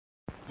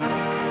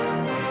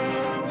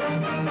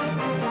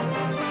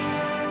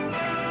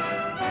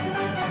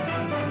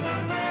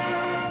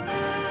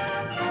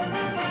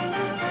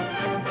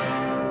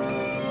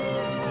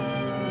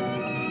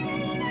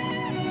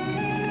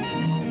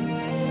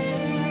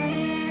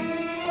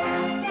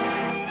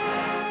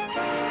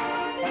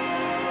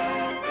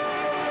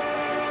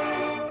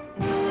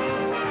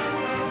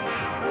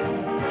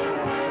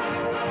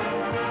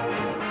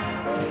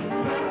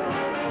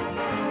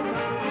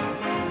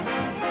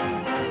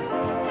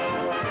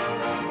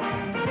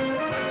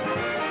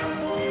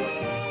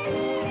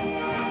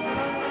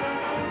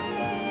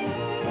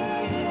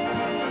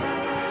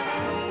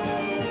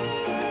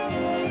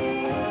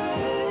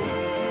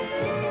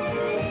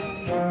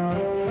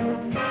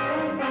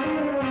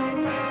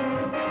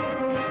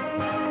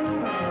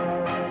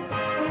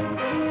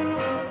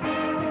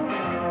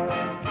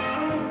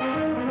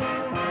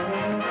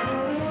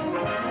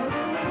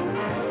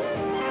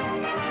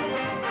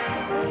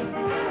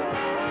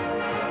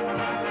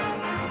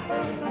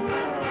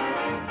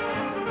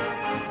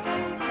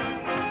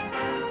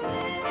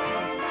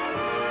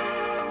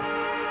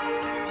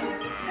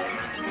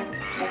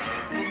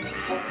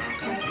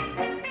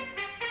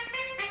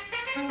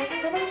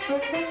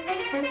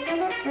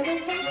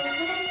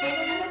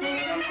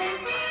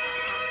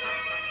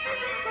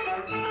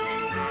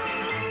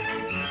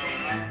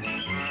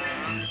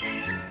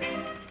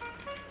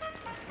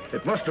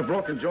It must have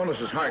broken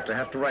Jonas's heart to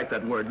have to write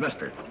that word,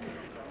 mister.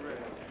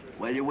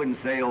 Well, you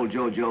wouldn't say old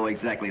Joe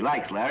exactly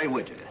likes Larry,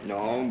 would you?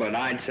 No, but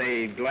I'd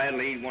say he'd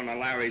gladly eat one of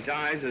Larry's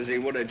eyes as he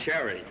would a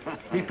cherry.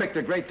 He picked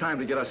a great time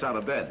to get us out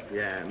of bed.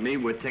 Yeah, me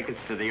with tickets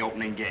to the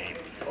opening game.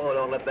 Oh,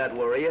 don't let that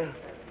worry you.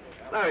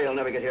 Larry will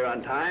never get here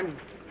on time.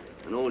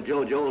 And old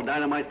Joe will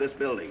dynamite this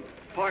building.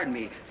 Pardon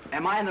me,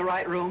 am I in the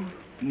right room?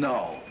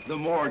 No, the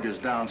morgue is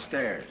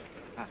downstairs.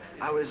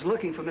 I was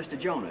looking for Mr.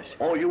 Jonas.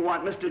 Oh, you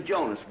want Mr.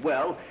 Jonas?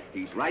 Well,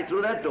 he's right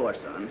through that door,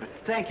 son.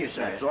 Thank you,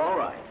 sir. That's all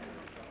right.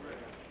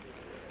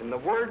 In the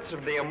words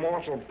of the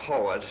immortal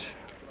poet,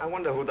 I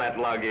wonder who that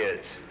lug is.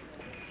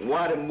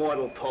 What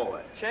immortal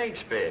poet?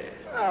 Shakespeare.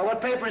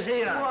 What paper's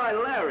he on? Why,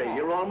 Larry,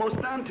 you're almost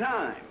on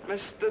time.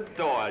 Mr.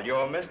 Doyle,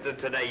 you're Mr.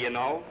 today, you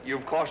know.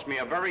 You've cost me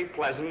a very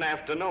pleasant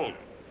afternoon.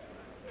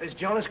 Is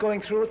Jonas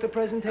going through with the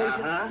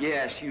presentation? Uh-huh.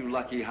 Yes, you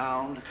lucky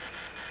hound.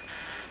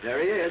 There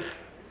he is.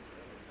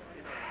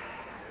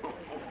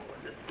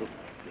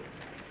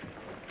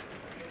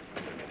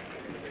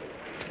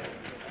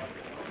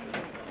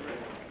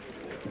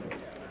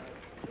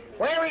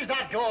 Where is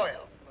that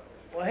Doyle?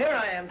 Well, here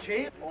I am,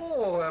 Chief.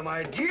 Oh,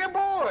 my dear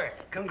boy.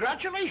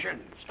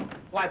 Congratulations.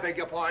 Why, I beg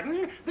your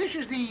pardon. This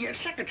is the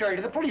secretary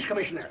to the police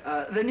commissioner.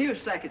 The new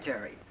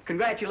secretary.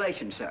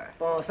 Congratulations, sir.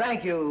 Oh,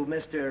 thank you,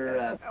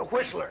 Mr.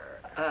 Whistler.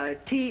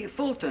 T.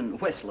 Fulton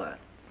Whistler.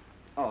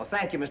 Oh,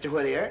 thank you, Mr.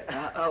 Whittier.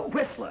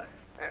 Whistler.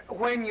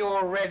 When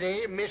you're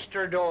ready,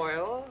 Mr.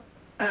 Doyle.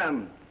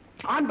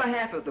 On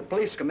behalf of the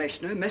police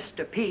commissioner,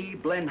 Mr. P.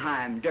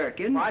 Blenheim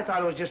Durkin. I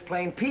thought it was just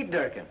plain Pete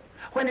Durkin.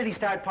 When did he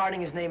start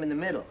parting his name in the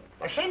middle?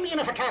 Well, send me in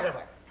a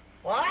photographer.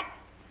 What?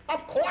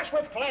 Of course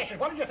with flashes.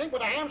 What did you think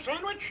with a ham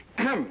sandwich?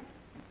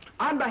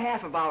 On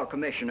behalf of our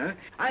commissioner,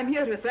 I'm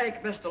here to thank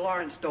Mr.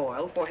 Lawrence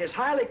Doyle for his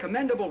highly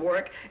commendable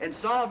work in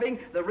solving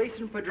the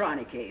recent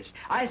Pardoni case.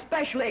 I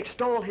especially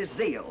extol his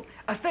zeal,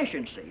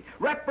 efficiency,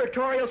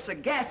 repertorial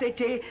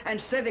sagacity,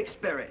 and civic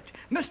spirit.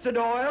 Mr.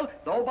 Doyle,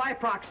 though by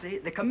proxy,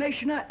 the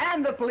commissioner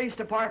and the police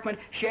department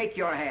shake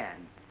your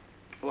hand.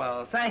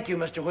 Well, thank you,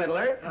 Mr.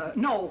 Whittler.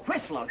 No,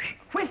 Whistler.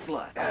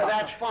 Whistler.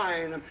 That's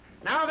fine.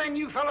 Now then,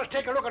 you fellas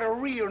take a look at a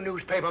real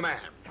newspaper man.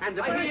 And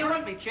the I hear you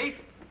want me, Chief.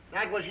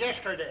 That was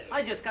yesterday.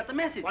 I just got the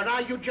message. Well, now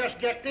you just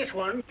get this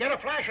one. Get a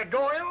flash of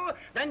Doyle,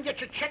 then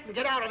get your check and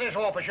get out of this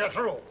office. You're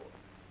through.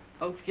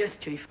 Oh, yes,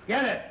 Chief.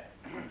 Get it.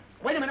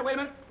 Wait a minute, wait a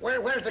minute.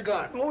 Where's the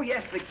gun? Oh,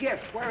 yes, the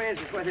gift. Where is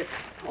it? Where's it?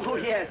 Oh,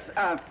 yes.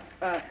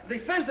 The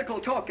physical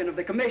token of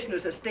the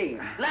commissioner's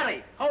esteem.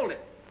 Larry, hold it.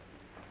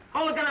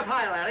 Hold the gun up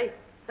high, Larry.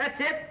 That's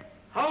it.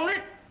 Hold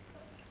it.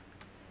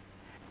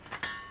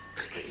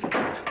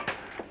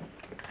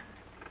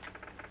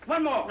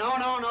 One more.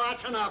 No,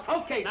 that's enough.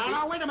 Okay, Now, Chief.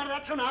 now, wait a minute,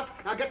 that's enough.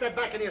 Now get that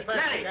back in your face.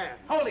 Larry,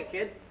 hold it,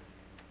 kid.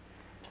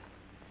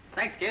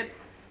 Thanks, kid.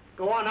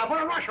 Go on, now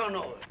put a rush on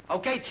those.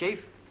 Okay, Chief.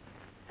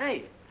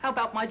 Hey, how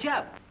about my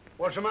job?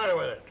 What's the matter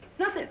with it?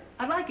 Nothing.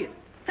 I like it.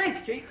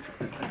 Thanks, Chief.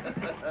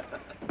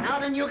 Now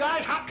then, you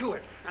guys, hop to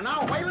it. And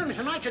now, Whalen,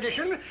 tonight's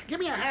edition, give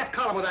me a half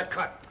column of that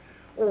cut.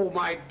 Oh,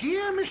 my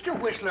dear Mr.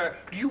 Whistler,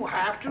 do you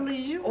have to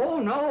leave? Oh,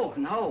 no.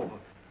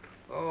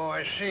 Oh,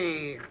 I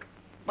see.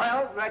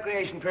 Well,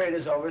 recreation period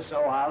is over,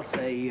 so I'll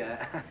say,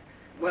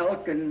 Well,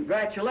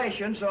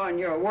 congratulations on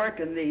your work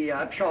in the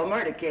Shaw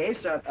murder case.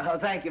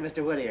 thank you,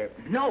 Mr. Whittier.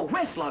 No,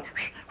 Whistler.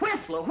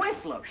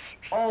 Whistler.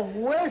 Oh,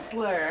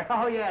 Whistler.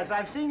 Oh, yes,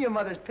 I've seen your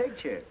mother's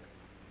picture.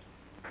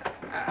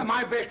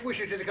 My best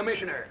wishes to the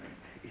commissioner.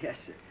 Yes,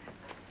 sir.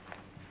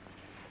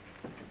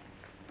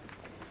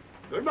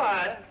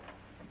 Goodbye.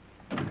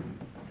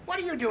 What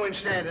are you doing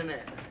standing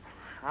there?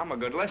 I'm a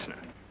good listener.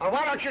 Well,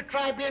 why don't you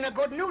try being a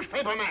good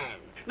newspaper man?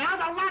 Now,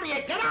 the lot of you,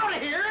 get out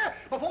of here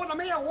before the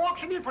mayor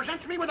walks in and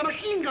presents me with a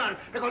machine gun,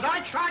 because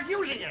I'd start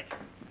using it.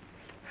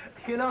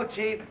 You know,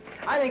 Chief,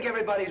 I think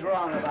everybody's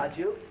wrong about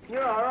you.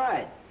 You're all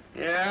right.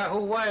 Yeah, who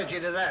wired you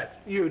to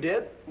that? You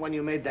did, when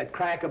you made that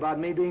crack about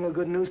me being a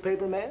good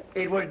newspaper man.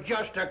 It was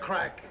just a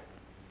crack.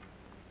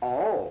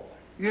 Oh.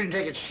 You didn't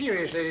take it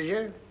seriously, did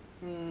you?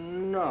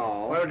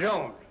 No. Well,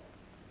 don't.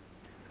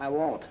 I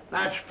won't.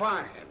 That's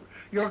fine.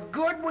 You're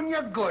good when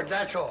you're good,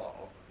 that's all.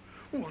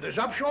 Well, this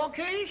Upshaw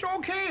case,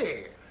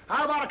 okay.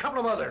 How about a couple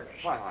of others?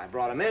 Well, I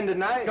brought him in,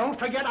 didn't I? Don't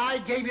forget I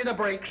gave you the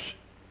breaks.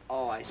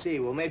 Oh, I see.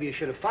 Well, maybe you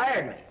should have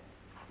fired me.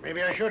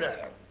 Maybe I should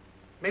have.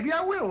 Maybe I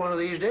will one of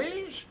these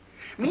days.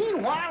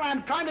 Meanwhile,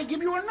 I'm trying to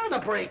give you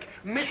another break,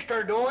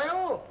 Mr.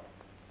 Doyle.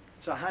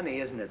 It's a honey,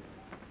 isn't it?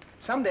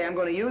 Someday I'm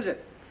going to use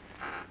it.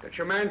 Got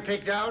your man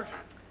picked out?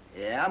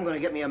 Yeah, I'm going to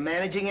get me a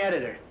managing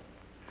editor.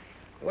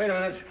 Wait a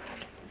minute.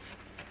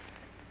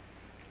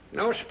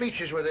 No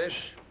speeches with this.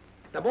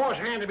 The boss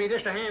handed me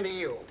this to hand to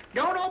you.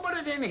 Don't open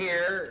it in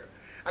here.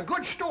 A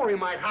good story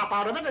might hop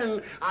out of it,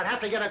 and I'd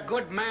have to get a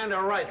good man to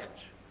write it.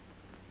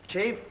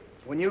 Chief,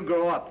 when you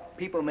grow up,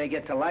 people may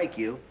get to like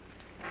you.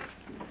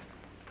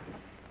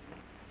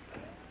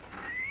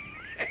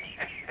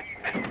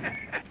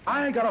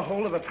 I got a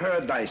hold of a pair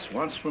of dice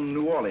once from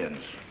New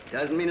Orleans.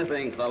 Doesn't mean a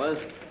thing, fellas.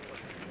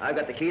 I've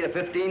got the key to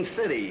 15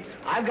 cities.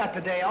 I've got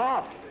the day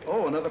off.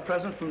 Oh, another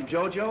present from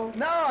JoJo?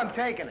 No, I'm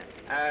taking it.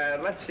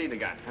 Let's see the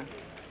gun, huh?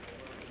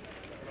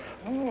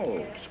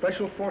 Oh,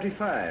 special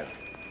 45.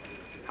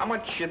 How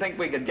much you think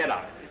we could get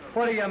up?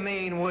 What do you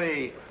mean,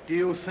 we? Do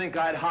you think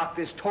I'd hawk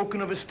this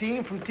token of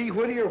esteem from T.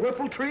 Whitty or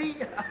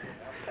Whippletree?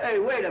 Hey,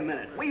 wait a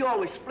minute. We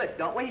always split,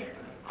 don't we?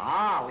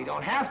 Ah, we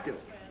don't have to.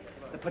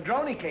 The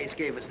Pardoni case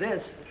gave us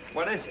this.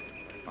 What is it?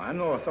 I'm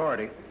no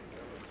authority.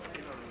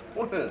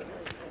 What is it?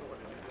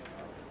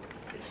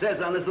 It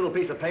says on this little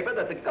piece of paper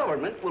that the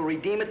government will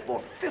redeem it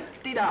for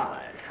 $50.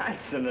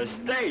 That's an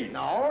estate.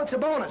 No, it's a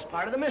bonus,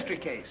 part of the mystery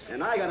case.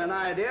 And I got an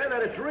idea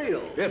that it's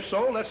real. If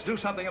so, let's do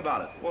something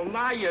about it. Well,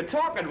 now you're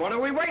talking. What are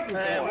we waiting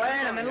Hey, for?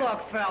 wait a minute.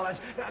 Look, fellas,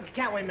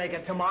 can't we make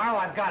it tomorrow?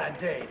 I've got a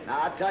date.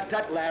 Now,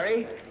 tut,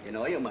 Larry. You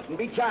know, you mustn't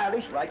be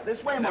childish. Right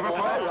this way, my Never boy.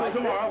 promise till Right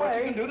tomorrow this what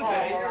you way. can do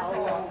today.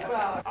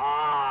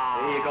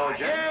 Here you go,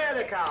 Jim. Here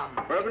they come.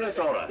 Bourbon and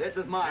soda. This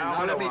is mine.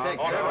 Now, Now, let me hold take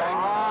on. care of it.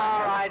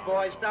 All right,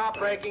 boys, stop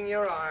breaking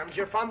your arms.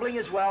 Your fumbling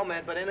is well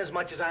meant, but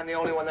inasmuch as I'm the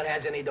only one that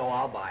has any dough,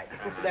 I'll buy.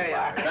 There you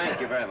are.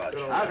 Thank you very much.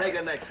 I'll take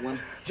the next one.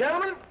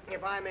 Gentlemen,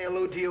 if I may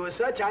allude to you as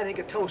such, I think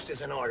a toast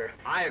is in order.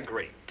 I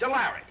agree. To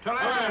Larry.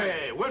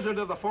 Hey, Wizard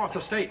of the Fourth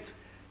Estate.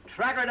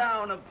 Track her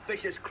down, a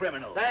vicious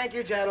criminal. Thank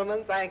you,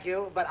 gentlemen, thank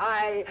you. But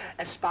I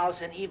espouse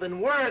an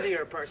even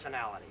worthier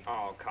personality.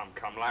 Oh, come,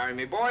 Larry,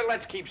 me boy.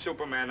 Let's keep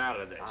Superman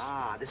out of this.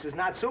 Ah, this is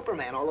not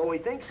Superman, although he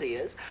thinks he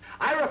is.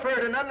 I refer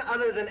to none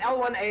other than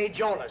L1A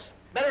Jonas,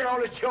 better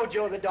known as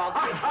JoJo the dog.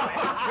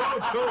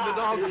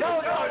 JoJo the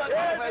dog.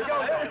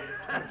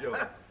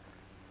 JoJo.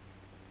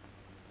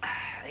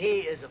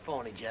 He is a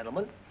phony,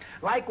 gentleman.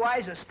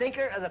 Likewise, a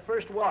stinker of the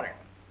first water.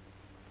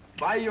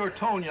 By your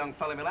tone, young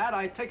fellow, my lad,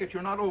 I take it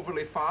you're not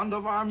overly fond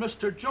of our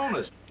Mr.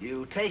 Jonas.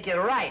 You take it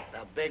right, the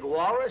big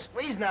walrus.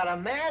 He's not a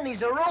man,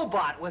 he's a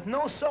robot with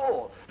no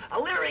soul. A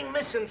leering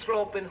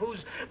misanthrope in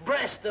whose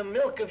breast the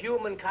milk of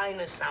human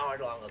kindness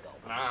soured long ago.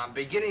 I'm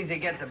beginning to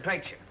get the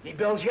picture. He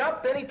builds you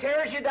up, then he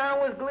tears you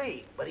down with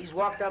glee. But he's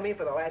walked on me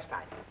for the last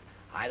time.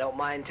 I don't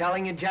mind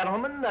telling you,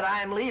 gentlemen, that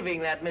I'm leaving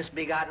that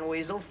misbegotten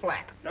weasel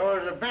flat.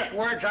 Those are the best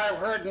words I've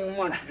heard in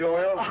months,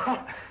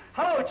 Doyle.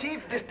 Hello, Chief.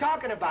 Just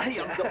talking about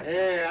you.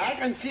 Yeah, I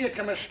can see it's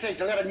a mistake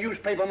to let a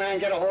newspaper man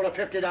get a hold of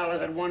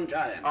 $50 at one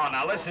time. Oh,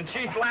 now listen,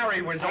 Chief,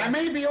 Larry was I on...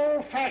 may be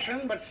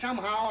old-fashioned, but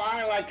somehow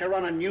I like to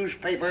run a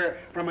newspaper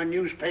from a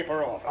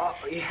newspaper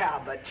office. Oh,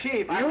 yeah, but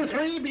Chief, You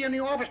three be in the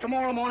office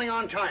tomorrow morning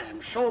on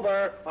time,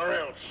 sober or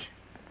else.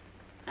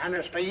 And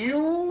as for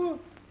you,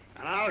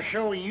 and I'll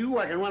show you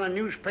I can run a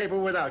newspaper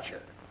without you.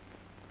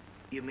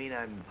 You mean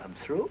I'm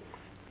through?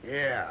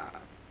 Yeah,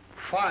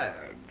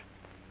 fired.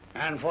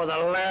 And for the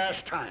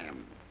last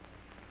time.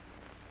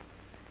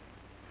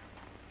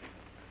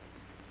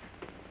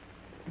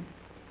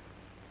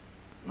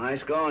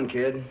 Nice going,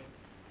 kid.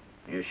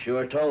 You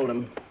sure told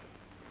him.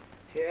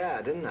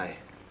 Yeah, didn't I?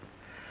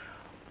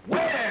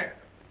 Where?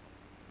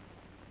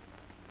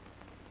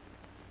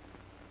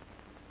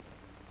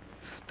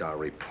 Star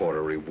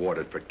reporter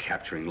rewarded for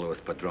capturing Louis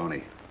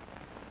Pardoni.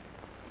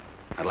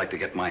 I'd like to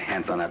get my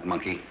hands on that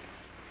monkey.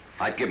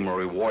 I'd give him a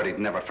reward he'd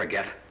never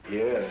forget.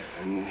 Yeah,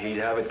 and he'd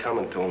have it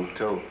coming to him,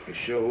 too. He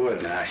sure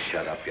would. Ah,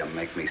 shut up. You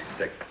make me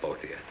sick,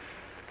 both of you.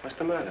 What's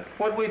the matter?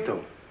 What'd we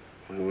do?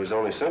 We was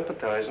only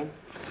sympathizing.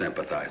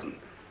 Sympathizing.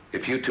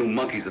 If you two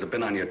monkeys had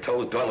been on your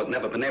toes, Doyle had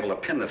never been able to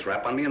pin this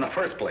rap on me in the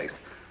first place.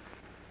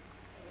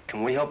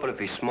 Can we help it if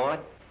he's smart?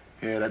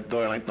 Yeah, that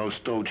Doyle ain't no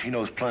stooge. He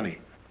knows plenty.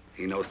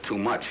 He knows too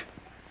much.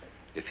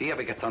 If he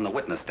ever gets on the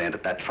witness stand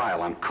at that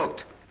trial, I'm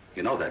cooked.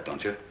 You know that,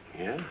 don't you?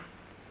 Yeah?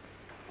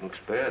 Looks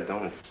bad,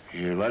 don't it?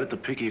 Yeah, right at the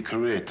peak of your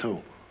career,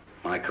 too.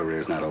 My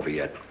career's not over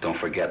yet. Don't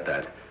forget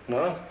that.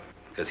 No?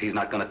 Because he's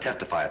not going to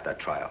testify at that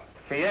trial.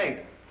 He ain't?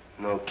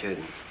 No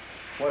kidding.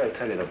 What I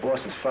tell you, the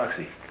boss is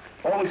foxy.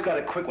 Always got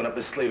a quick one up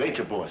his sleeve, ain't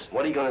you, boss?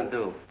 What are you gonna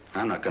do?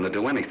 I'm not going to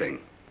do anything.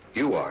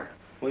 You are.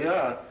 We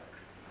are.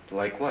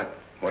 Like what?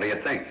 What do you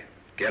think?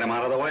 Get him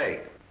out of the way.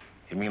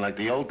 You mean like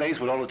the old days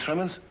with all the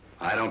trimmings?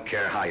 I don't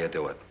care how you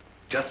do it.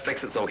 Just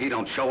fix it so he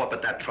don't show up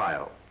at that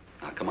trial.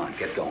 Now, come on,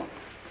 get going.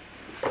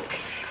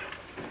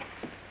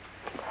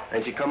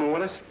 Ain't you coming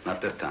with us?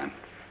 Not this time.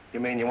 You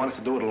mean you want us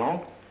to do it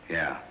alone?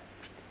 Yeah.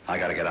 I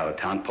got to get out of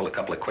town, pull a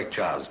couple of quick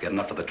jobs, get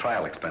enough for the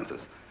trial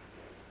expenses.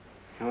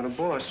 You're the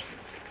boss.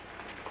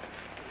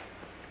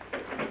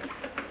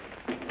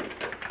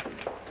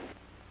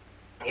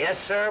 Yes,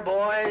 sir,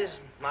 boys.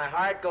 My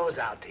heart goes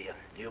out to you.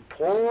 You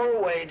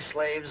poor wage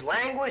slaves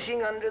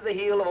languishing under the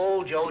heel of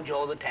old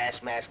JoJo the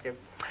taskmaster,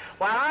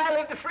 while I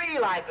live the free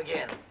life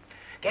again,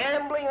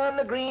 gambling on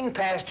the green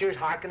pastures,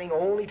 hearkening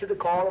only to the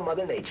call of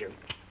Mother Nature.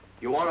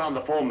 You want her on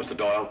the phone, Mr.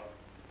 Doyle?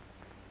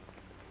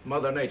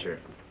 Mother Nature.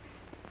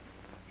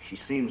 She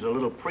seems a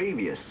little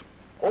previous.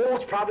 Oh,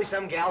 it's probably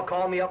some gal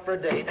calling me up for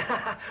a date.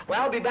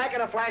 Well, I'll be back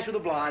in a flash with a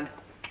blonde.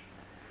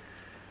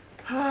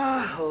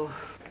 Oh.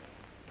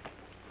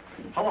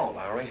 Hello,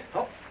 Larry.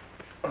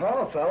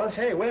 Oh, fellas.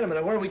 Hey, wait a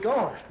minute. Where are we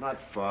going? Not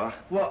far.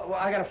 Well,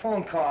 I got a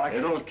phone call.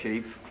 It'll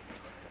keep.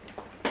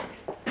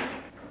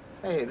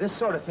 Hey, this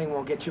sort of thing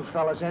won't get you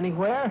fellas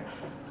anywhere.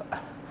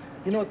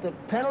 You know what the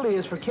penalty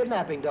is for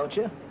kidnapping, don't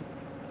you?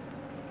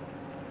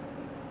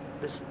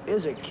 This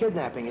is a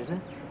kidnapping, isn't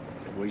it?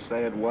 Did we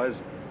say it was?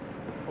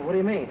 Well, what do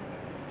you mean?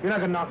 You're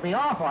not gonna knock me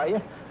off, are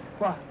you?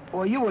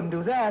 Well, you wouldn't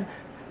do that.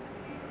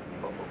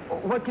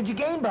 What could you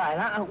gain by it?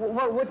 Huh?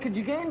 What could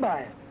you gain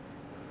by it?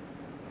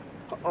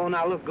 Oh,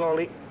 now look,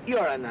 Goldie,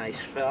 you're a nice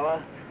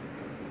fella.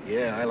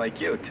 Yeah, I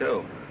like you,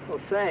 too. Well,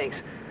 thanks.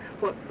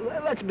 Well,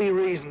 let's be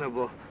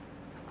reasonable.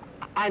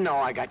 I know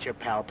I got your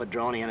pal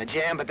Pardoni in a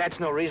jam, but that's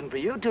no reason for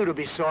you two to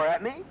be sore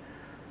at me.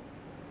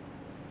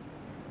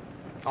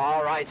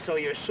 All right, so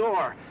you're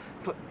sore.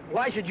 But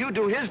why should you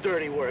do his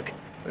dirty work?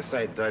 This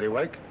ain't dirty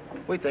work.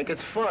 We think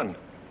it's fun.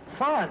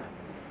 Fun?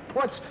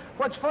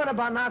 What's fun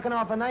about knocking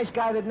off a nice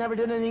guy that never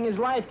did anything in his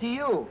life to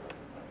you?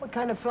 What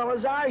kind of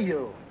fellas are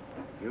you?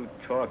 You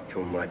talk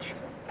too much.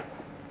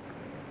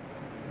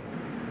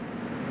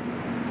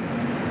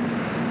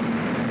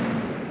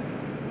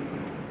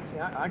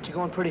 Aren't you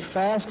going pretty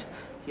fast?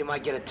 You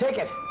might get a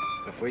ticket.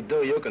 If we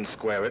do, you can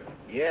square it.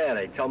 Yeah,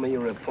 they tell me you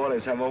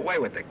reporters have a way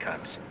with the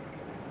cops.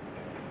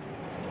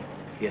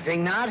 You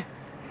think not?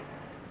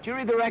 Did you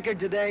read the record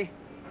today?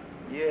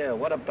 Yeah,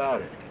 what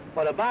about it?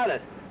 What about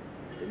it?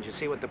 Didn't you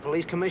see what the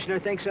police commissioner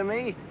thinks of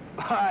me?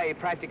 Why, he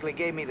practically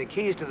gave me the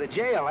keys to the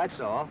jail, that's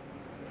all.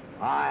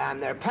 I'm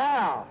their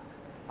pal.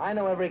 I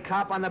know every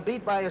cop on the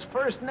beat by his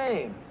first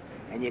name.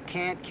 And you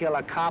can't kill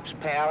a cop's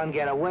pal and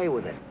get away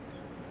with it.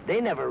 They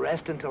never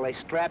rest until they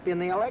strap you in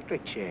the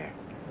electric chair.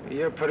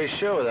 You're pretty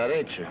sure of that,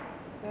 ain't you?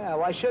 Yeah,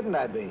 why shouldn't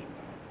I be?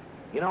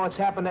 You know what's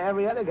happened to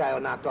every other guy who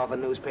knocked off a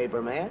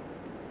newspaper man?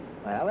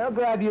 Well, they'll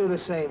grab you the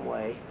same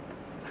way.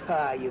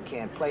 You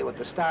can't play with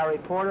the star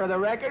reporter of the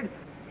record.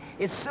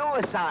 It's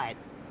suicide.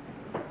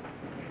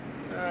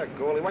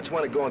 Goldie, what you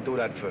want to go and do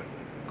that for?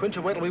 Couldn't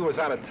you wait till we was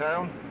out of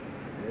town?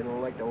 They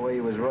don't like the way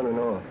he was running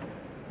off.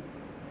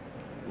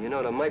 You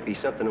know, there might be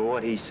something in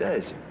what he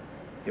says.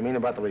 You mean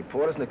about the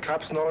reporters and the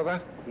cops and all of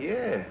that?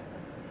 Yeah.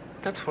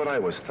 That's what I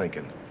was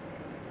thinking.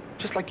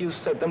 Just like you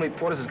said, them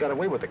reporters has got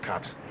away with the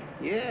cops.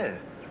 Yeah.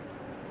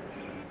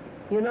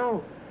 You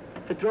know,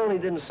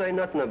 Pardoni didn't say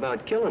nothing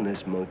about killing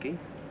this monkey.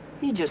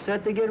 He just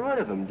said to get rid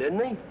of him, didn't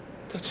he?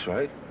 That's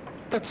right.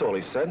 That's all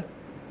he said.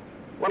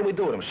 What'll we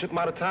do with him? Ship him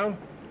out of town?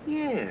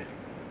 Yeah.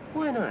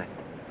 Why not?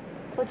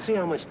 Let's see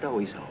how much dough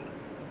he's holding.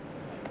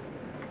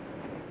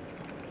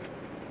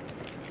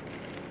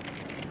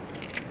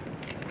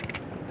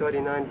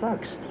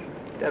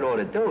 $39. That ought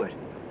to do it.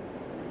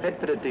 Head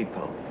for the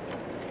depot.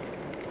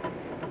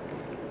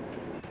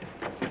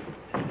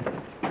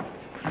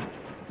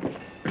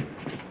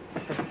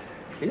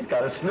 He's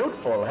got a snoot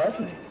full,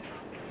 hasn't he?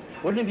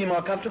 Wouldn't it be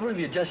more comfortable if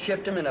you just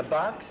shipped him in a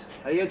box?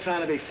 Are you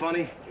trying to be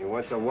funny? He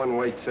wants a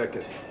one-way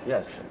ticket.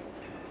 Yes, sir.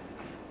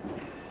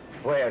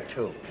 Where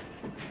to?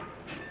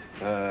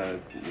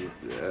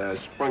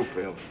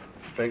 Springfield.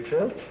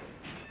 Springfield?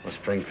 Well,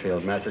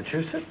 Springfield,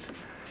 Massachusetts,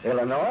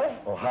 Illinois,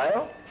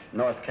 Ohio,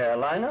 North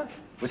Carolina,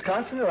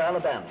 Wisconsin, or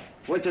Alabama?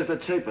 Which is the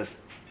cheapest?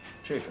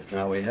 Cheapest.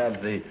 Now, we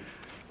have the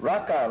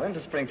Rock Island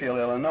to Springfield,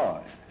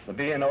 Illinois, the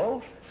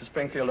B&O to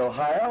Springfield,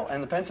 Ohio,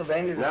 and the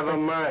Pennsylvania to Never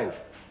mind.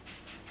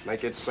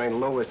 Make it St.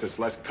 Louis. It's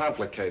less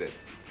complicated.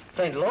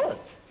 St. Louis?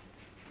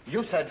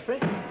 You said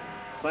Springfield.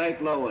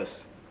 St. Louis.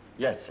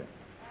 Yes, sir.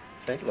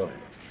 St. Louis.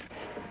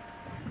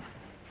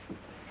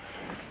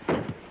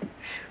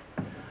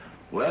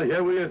 Well,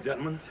 here we is,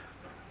 gentlemen.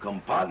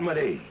 Compartment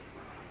A.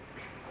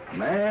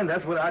 Man,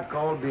 that's what I'd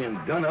call being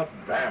done up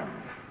brown.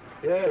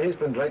 Yeah, he's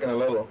been drinking a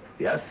little.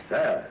 Yes,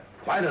 sir.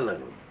 Quite a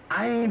little.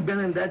 I ain't been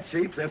in that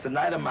shape since the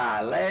night of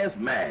my last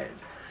marriage.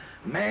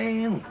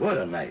 Man, what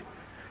a night.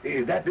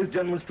 Is that this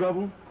gentleman's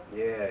trouble?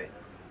 Yeah.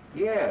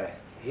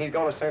 He's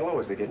going to St.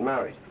 Louis to get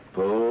married.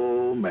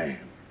 Oh, man.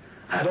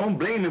 I don't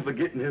blame him for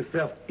getting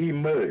himself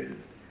immersed.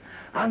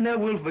 I never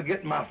will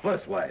forget my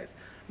first wife.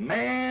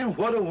 Man,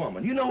 what a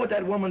woman. You know what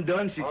that woman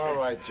done? All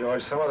right,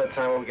 George. Some other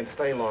time when we can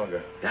stay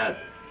longer. Yes.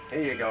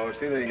 Here you go.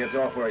 See that he gets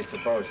off where he's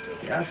supposed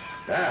to. Yes,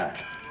 sir.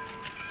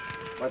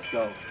 Let's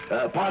go.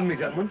 Pardon me,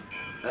 gentlemen.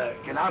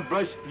 Can I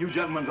brush you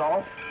gentlemen's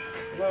off?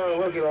 No,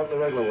 we'll get off the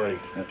regular way.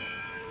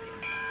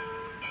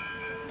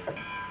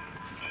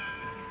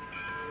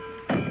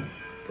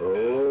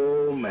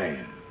 Oh,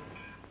 man.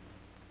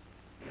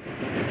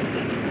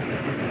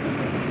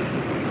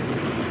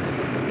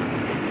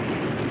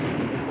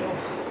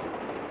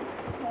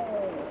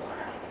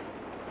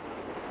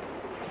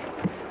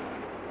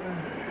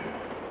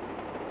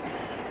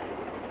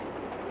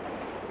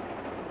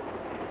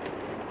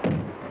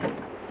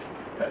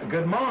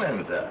 Good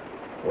morning, sir.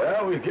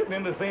 Well, we're getting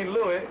into St.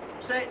 Louis.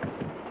 St.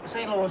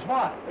 Louis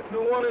what? The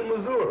one in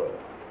Missouri.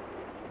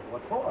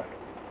 What for?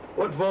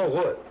 What for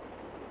what?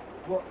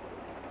 Well,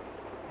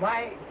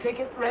 my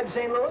ticket read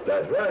St. Louis?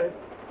 That's right.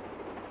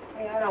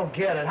 Hey, I don't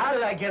get it. How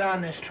did I get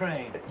on this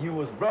train? You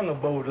was brung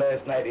aboard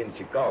last night in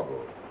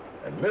Chicago.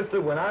 And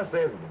mister, when I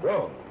says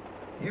brung,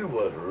 you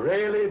was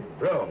really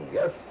brung.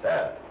 Yes,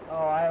 sir. Oh,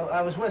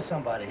 I was with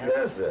somebody, huh?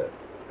 Yes, sir.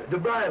 The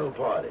bridal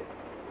party.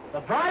 The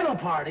bridal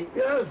party?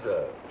 Yes,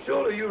 sir.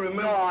 Surely you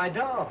remember. No, I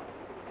don't.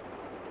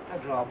 I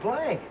draw a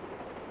blank.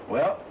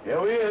 Well, here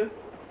he is.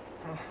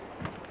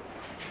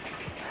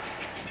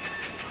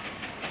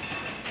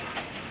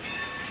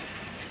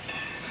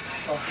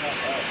 Oh,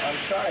 I'm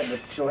sorry,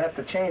 but you'll have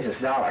to change this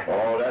dollar.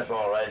 Oh, that's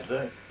all right,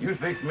 sir. You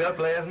fixed me up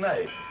last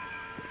night.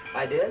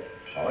 I did?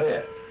 Oh,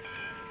 yeah.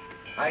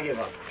 I give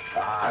up.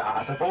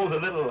 I suppose the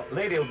little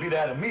lady will be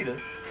there to meet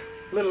us.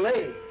 Little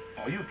lady?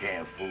 Oh, you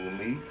can't fool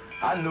me.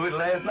 I knew it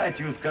last night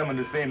you was coming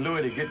to St.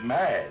 Louis to get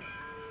married.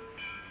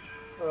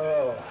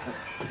 Oh.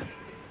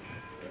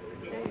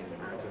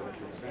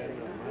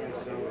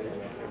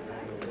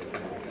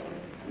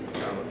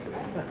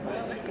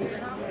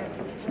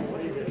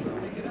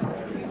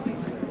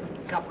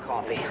 Cup of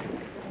coffee.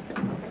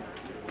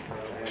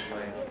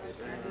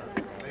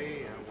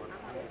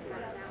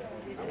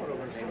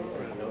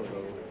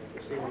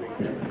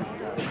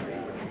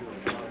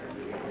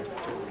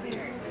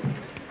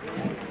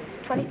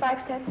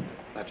 $0.25?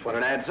 That's what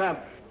it adds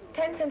up.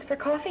 10 cents for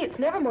coffee? It's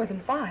never more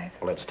than 5.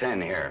 Well, it's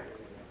 10 here.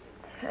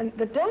 And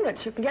the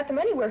donuts, you can get them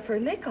anywhere for a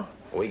nickel.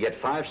 We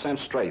get 5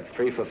 cents straight,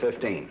 3 for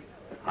 15.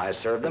 I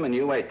served them and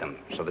you ate them,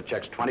 so the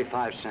check's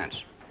 25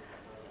 cents.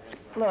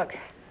 Look,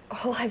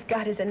 all I've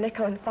got is a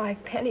nickel and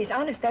 5 pennies.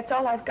 Honest, that's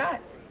all I've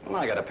got. Well,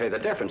 I gotta pay the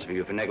difference for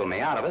you to niggle me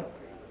out of it.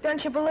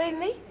 Don't you believe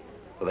me?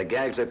 For the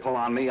gags they pull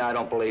on me, I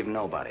don't believe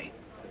nobody.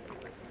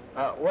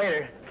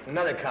 Waiter,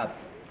 another cup.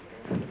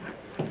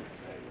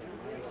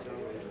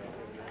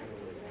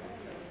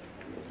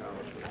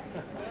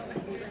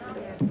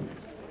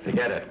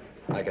 Forget it.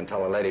 I can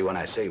tell a lady when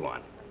I see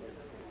one.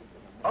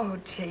 Oh,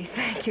 gee,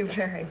 thank you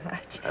very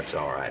much. That's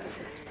all right.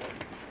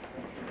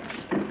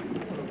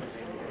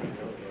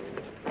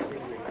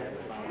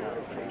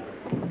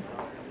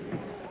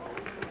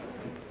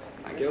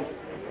 Thank you.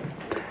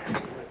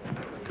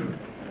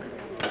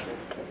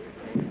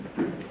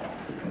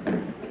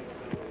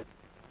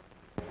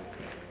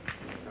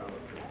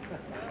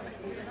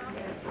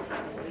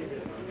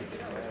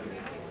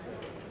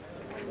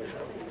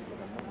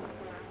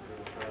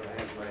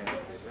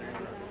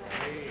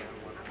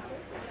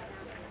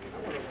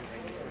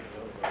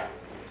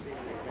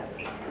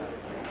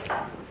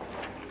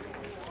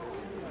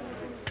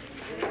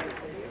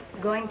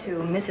 Going to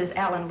Mrs.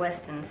 Allen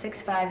Weston,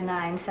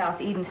 659 South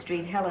Eden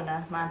Street,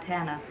 Helena,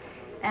 Montana.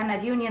 I'm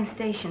at Union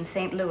Station,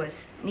 St. Louis.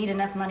 Need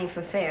enough money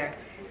for fare.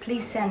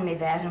 Please send me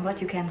that and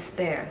what you can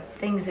spare.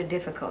 Things are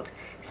difficult.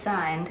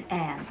 Signed,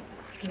 Anne.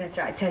 That's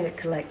right. Send it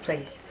collect,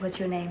 please. What's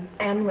your name?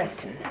 Ann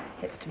Weston.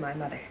 It's to my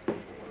mother.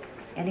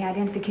 Any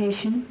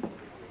identification?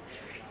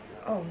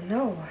 Oh,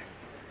 no.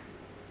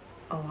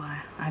 Oh,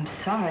 I'm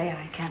sorry.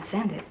 I can't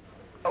send it.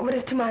 Oh, but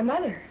it's to my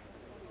mother.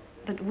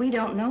 But we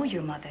don't know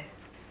your mother.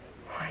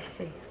 Oh, I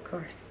see, of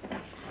course.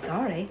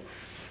 Sorry.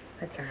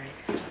 That's all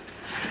right.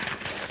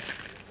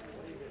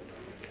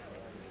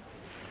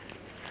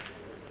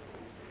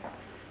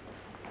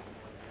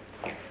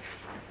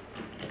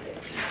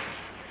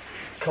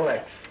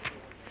 Collect.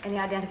 Any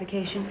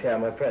identification? Yeah,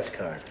 my press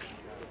card.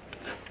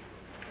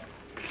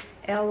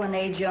 Elwin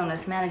A.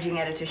 Jonas, managing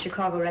editor,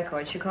 Chicago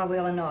Records, Chicago,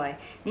 Illinois.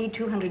 Need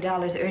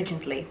 $200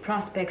 urgently.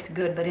 Prospects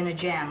good, but in a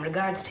jam.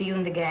 Regards to you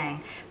and the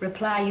gang.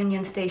 Reply,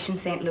 Union Station,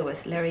 St.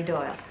 Louis. Larry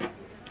Doyle.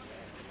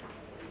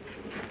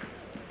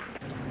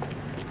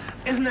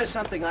 Isn't there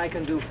something I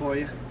can do for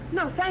you?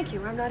 No, thank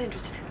you. I'm not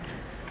interested.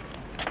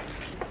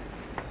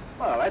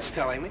 Well, that's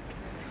telling me.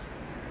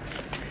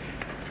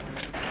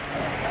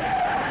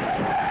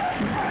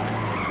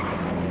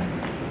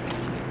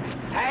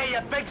 Hey,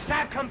 you big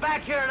sap, come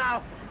back here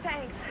now.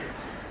 Thanks.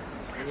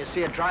 When you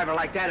see a driver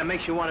like that, it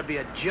makes you want to be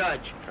a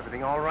judge.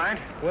 Everything all right?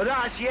 With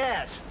us,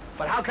 yes.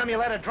 But how come you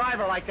let a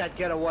driver like that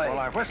get away? Well,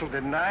 I whistled,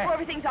 didn't I? Oh,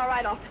 everything's all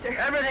right, officer.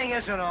 Everything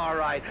isn't all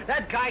right.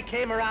 That guy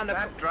came around the...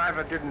 That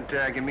driver didn't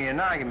give me an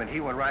argument. He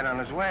went right on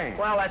his way.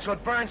 Well, that's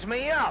what burns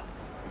me up.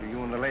 Do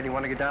you and the lady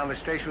want to get down to the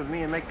station with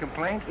me and make a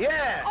complaint?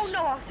 Yes. Oh,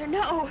 no, officer,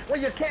 no. Well,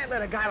 you can't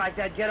let a guy like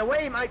that get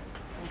away. He might...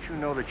 Don't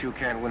you know that you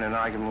can't win an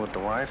argument with the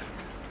wife?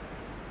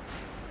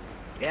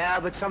 Yeah,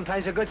 but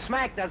sometimes a good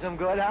smack does him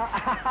good,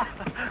 huh?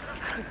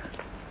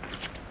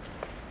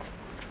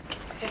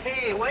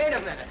 Hey, wait a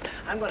minute.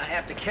 I'm going to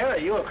have to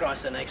carry you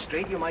across the next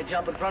street. You might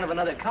jump in front of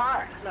another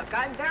car. Look,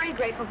 I'm very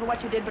grateful for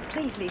what you did, but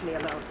please leave me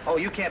alone. Oh,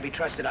 you can't be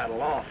trusted out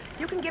alone.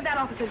 You can give that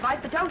officer advice,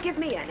 but don't give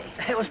me any.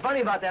 It was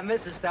funny about that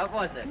Mrs. stuff,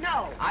 wasn't it?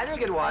 No. I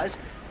think it was.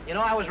 You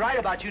know, I was right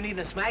about you needing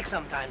a smack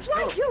sometimes, too.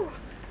 Why, you?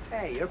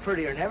 Hey, you're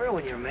prettier than ever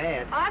when you're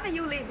mad. Either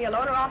you leave me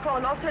alone or I'll call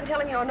an officer and tell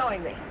him you're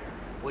annoying me.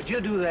 Would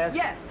you do that?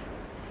 Yes.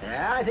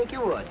 Yeah, I think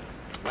you would.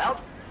 Well,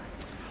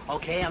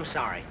 okay, I'm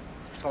sorry.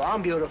 So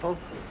long, beautiful.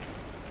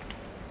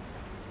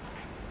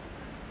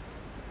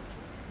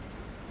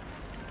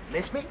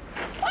 Miss me?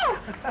 Oh!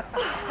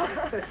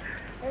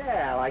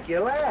 Yeah, like you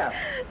laugh.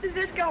 Does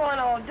this go on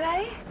all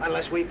day?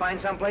 Unless we find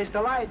someplace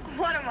to light.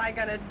 What am I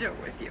going to do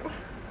with you?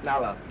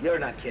 Now, look, you're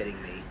not kidding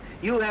me.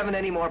 You haven't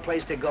any more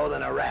place to go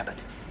than a rabbit.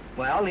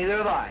 Well, neither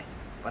have I.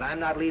 But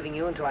I'm not leaving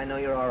you until I know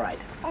you're all right.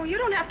 Oh, you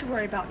don't have to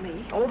worry about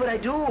me. Oh, but I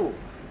do.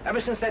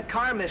 Ever since that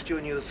car missed you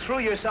and you threw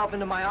yourself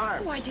into my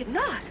arms. Oh, I did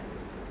not.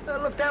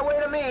 It looked that way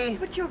to me.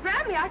 But you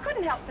grabbed me. I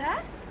couldn't help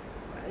that.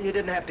 Well, You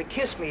didn't have to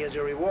kiss me as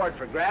a reward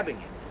for grabbing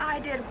you.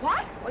 I did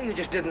what? Well, you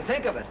just didn't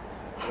think of it.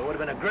 It would have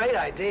been a great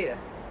idea.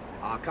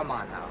 Oh, come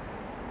on now.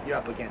 You're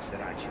up against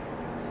it, aren't you?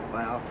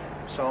 Well,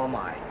 so am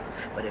I.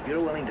 But if you're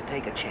willing to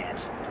take a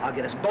chance, I'll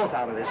get us both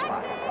out of this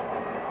spot.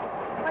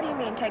 What do you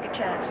mean, take a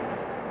chance?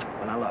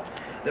 Well, now, look.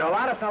 There are a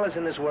lot of fellas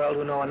in this world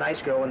who know a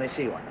nice girl when they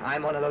see one.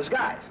 I'm one of those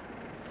guys.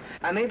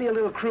 I may be a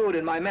little crude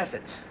in my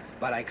methods,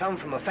 but I come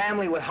from a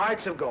family with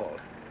hearts of gold.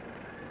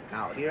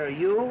 Now, here are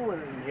you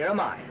and here am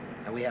I.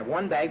 And we have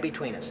one bag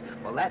between us.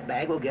 Well, that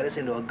bag will get us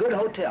into a good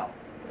hotel.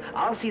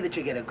 I'll see that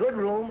you get a good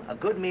room, a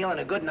good meal, and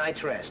a good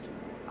night's rest.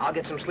 I'll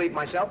get some sleep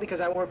myself because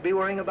I won't be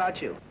worrying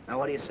about you. Now,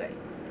 what do you say?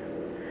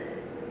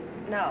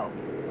 No.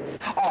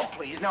 Oh,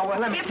 please, no, well,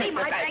 let me Give take me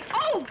my the bag. bag.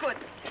 Oh, good.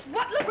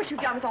 Look what you've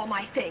done with all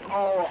my things.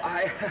 Oh,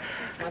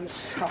 I'm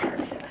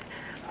sorry.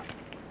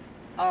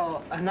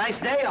 Oh, a nice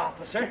day,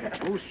 officer.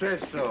 Who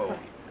says so?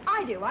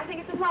 I do. I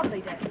think it's a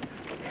lovely day.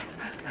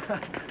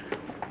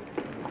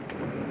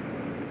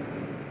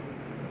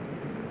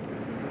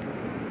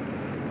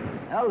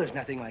 Well, there's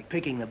nothing like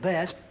picking the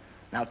best.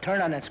 Now,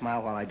 turn on that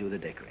smile while I do the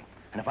dickering.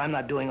 And if I'm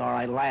not doing all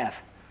right, laugh.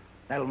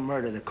 That'll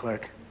murder the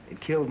clerk. It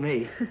killed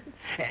me.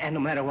 And no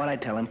matter what I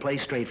tell him, play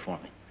straight for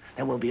me.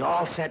 Then we'll be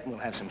all set, and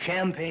we'll have some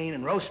champagne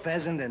and roast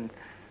pheasant and,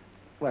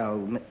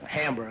 well,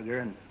 hamburger,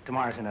 and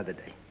tomorrow's another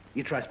day.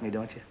 You trust me,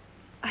 don't you?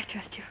 I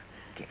trust you.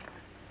 Okay.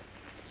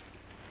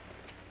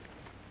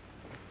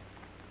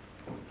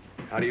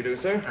 How do you do,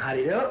 sir? How do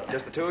you do?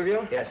 Just the two of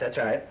you? Yes, that's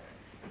right.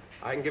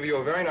 I can give you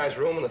a very nice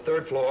room on the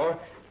 3rd floor,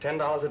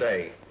 $10 a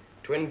day.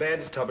 Twin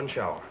beds, tub and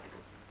shower.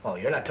 Oh,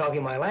 you're not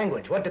talking my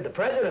language. What did the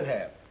president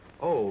have?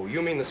 Oh,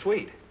 you mean the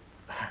suite?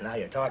 Now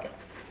you're talking.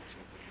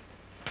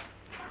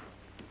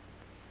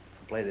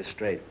 Play this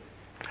straight.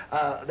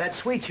 That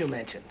suite you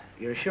mentioned,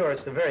 you're sure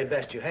it's the very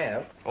best you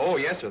have? Oh,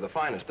 yes, sir, the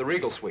finest, the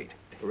Regal suite.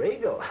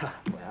 Regal?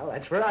 Well,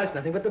 that's for us.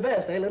 Nothing but the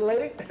best, eh, little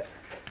lady?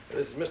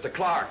 This is Mr.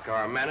 Clark,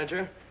 our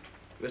manager.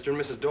 Mr. and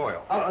Mrs.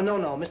 Doyle. Oh, no,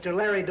 Mr.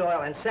 Larry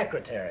Doyle and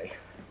secretary.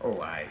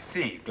 Oh, I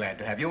see. Glad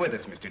to have you with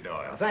us, Mr.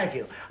 Doyle. Thank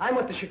you. I'm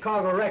with the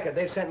Chicago Record.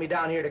 They've sent me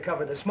down here to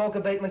cover the smoke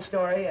abatement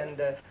story,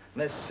 and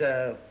Miss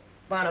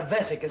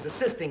Bonavesic is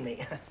assisting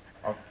me.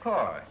 Of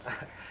course.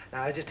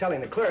 Now, I was just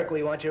telling the clerk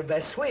we want your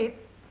best suite.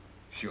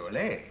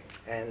 Surely.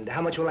 And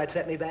how much will that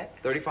set me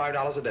back?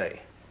 $35 a day.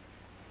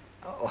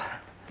 Oh,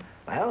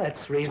 well,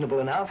 that's reasonable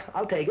enough.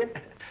 I'll take it.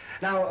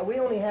 Now, we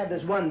only have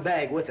this one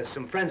bag with us.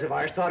 Some friends of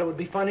ours thought it would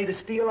be funny to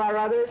steal our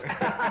others.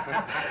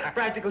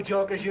 Practical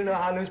jokers, you know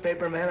how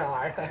newspaper men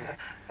are.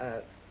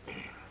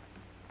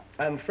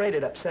 I'm afraid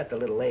it upset the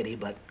little lady,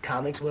 but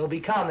comics will be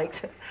comics.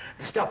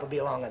 The stuff will be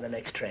along on the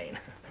next train.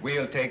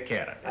 We'll take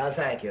care of it.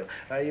 Thank you.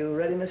 Are you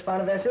ready, Miss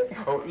Bonavesic?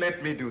 Oh,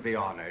 let me do the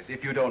honors.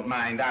 If you don't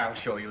mind, I'll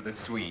show you the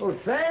suite. Oh,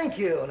 thank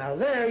you. Now,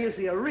 there you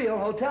see a real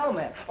hotel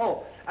man.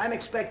 Oh, I'm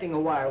expecting a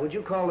wire. Would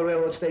you call the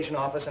railroad station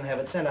office and have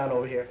it sent out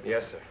over here?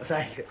 Yes, sir.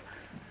 Thank you.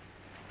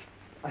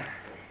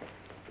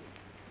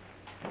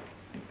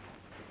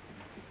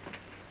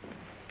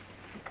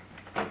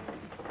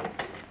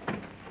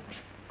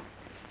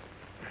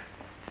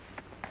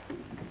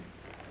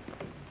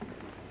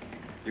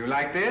 You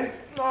like this?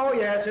 Oh,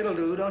 yes, it'll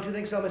do. Don't you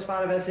think so, Miss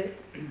Bonavesic?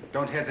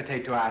 Don't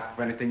hesitate to ask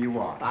for anything you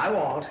want. I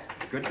won't.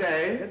 Good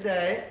day. Good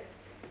day.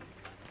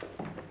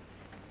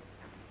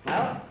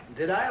 Well,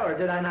 did I or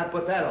did I not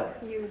put that over?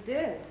 You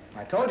did.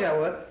 I told you I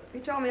would.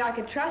 You told me I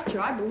could trust you.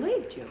 I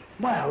believed you.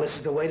 Well, this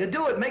is the way to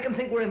do it. Make them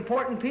think we're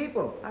important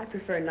people. I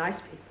prefer nice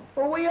people.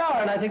 Well, we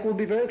are, and I think we'll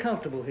be very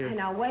comfortable here. Hey,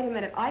 now, wait a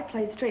minute. I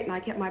played straight and I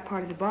kept my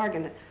part of the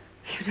bargain.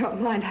 If you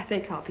don't mind, I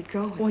think I'll be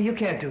going. Well, you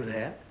can't do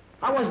that.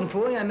 I wasn't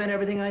fooling. I meant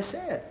everything I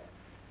said.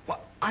 Well,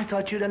 I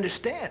thought you'd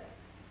understand.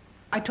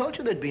 I told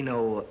you there'd be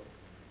no...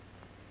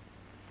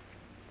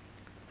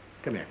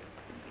 Come here.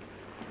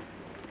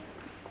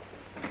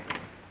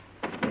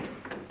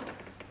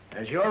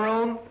 There's your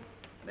room.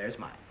 There's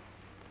mine.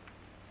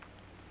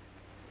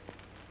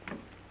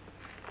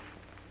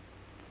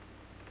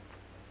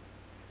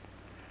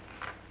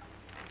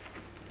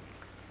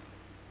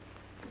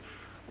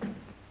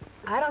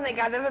 I don't think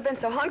I've ever been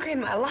so hungry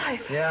in my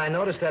life. Yeah, I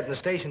noticed that in the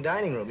station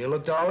dining room. You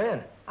looked all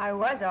in. I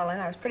was all in.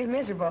 I was pretty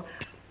miserable.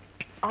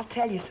 I'll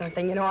tell you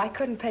something. You know, I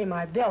couldn't pay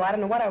my bill. I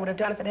don't know what I would have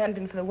done if it hadn't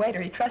been for the waiter.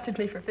 He trusted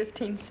me for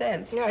 15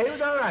 cents. Yeah, he was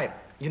all right.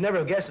 You'd never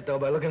have guessed it, though,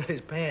 by looking at his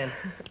pan.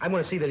 I'm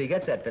going to see that he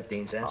gets that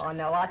 15 cents. Oh,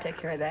 no, I'll take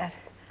care of that.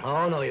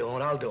 Oh, no, you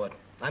won't. I'll do it.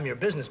 I'm your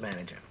business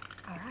manager.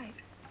 All right.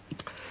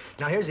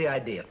 Now, here's the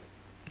idea.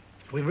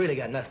 We've really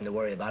got nothing to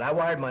worry about. I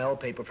wired my old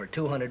paper for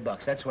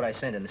 $200. That's what I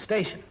sent in the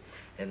station.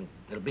 And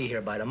it'll be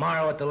here by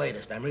tomorrow at the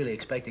latest. I'm really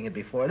expecting it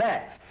before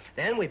that.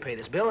 Then we pay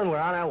this bill and we're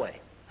on our way.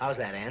 How's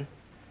that, Ann?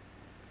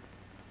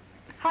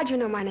 How'd you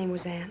know my name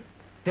was Ann?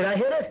 Did I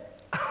hit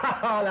it?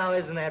 Oh, now,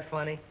 isn't that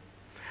funny?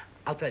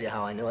 I'll tell you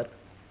how I knew it.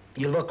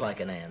 You look like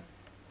an Ann.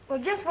 Well,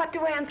 just what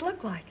do Anns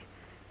look like?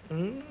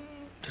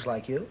 Just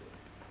like you.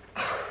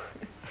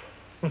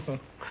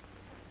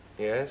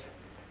 Yes?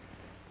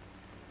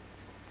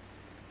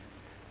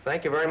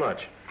 Thank you very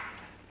much.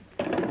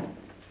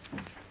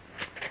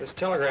 This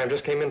telegram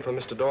just came in from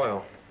Mr.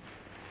 Doyle.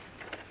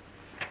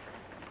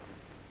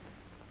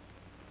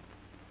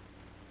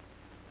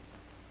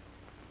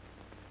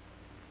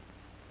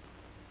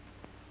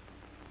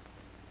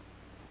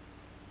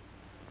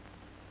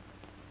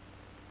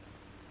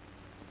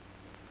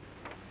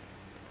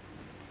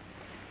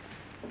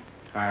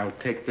 I'll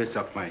take this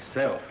up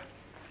myself.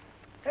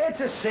 It's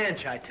a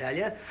cinch, I tell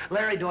you.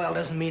 Larry Doyle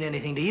doesn't mean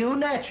anything to you,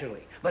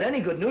 naturally. But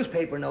any good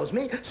newspaper knows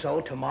me,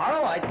 so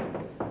tomorrow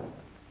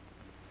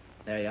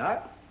There you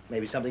are.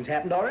 Maybe something's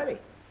happened already.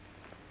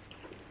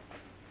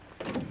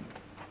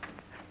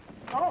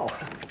 Oh.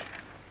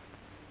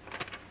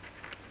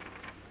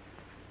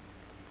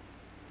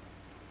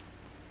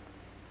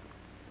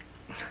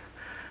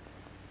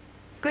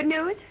 Good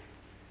news?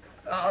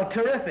 Oh,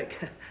 terrific.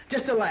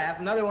 Just a laugh.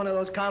 Another one of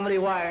those comedy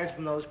wires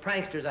from those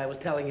pranksters I was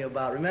telling you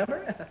about,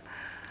 remember?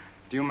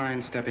 Do you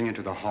mind stepping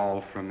into the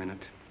hall for a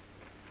minute?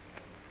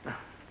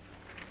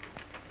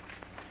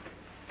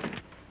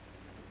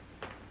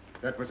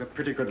 That was a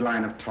pretty good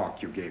line of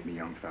talk you gave me,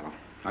 young fellow.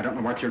 I don't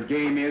know what your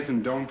game is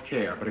and don't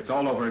care, but it's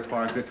all over as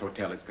far as this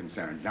hotel is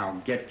concerned. Now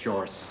get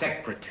your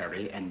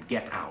secretary and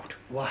get out.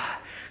 Why,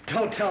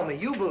 don't tell me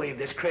you believe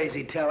this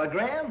crazy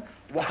telegram.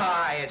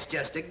 Why, it's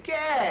just a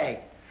gag.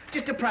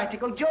 Just a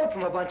practical joke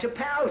from a bunch of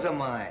pals of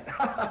mine.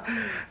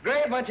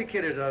 Great bunch of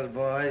kidders, those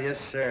boys. Yes,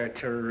 sir.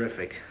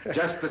 Terrific.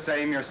 Just the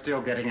same, you're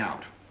still getting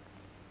out.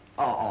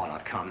 Oh, now,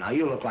 come now.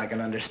 You look like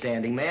an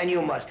understanding man.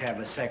 You must have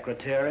a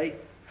secretary.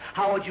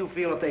 How would you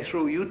feel if they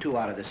threw you two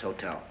out of this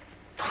hotel?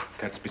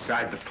 That's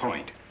beside the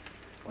point.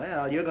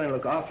 Well, you're going to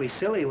look awfully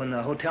silly when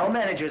the Hotel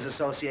Managers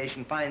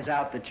Association finds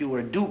out that you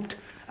were duped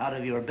out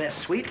of your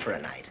best suite for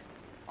a night.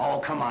 Oh,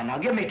 come on now.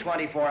 Give me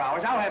 24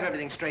 hours. I'll have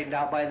everything straightened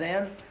out by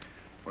then.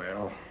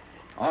 Well,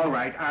 all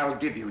right, I'll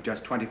give you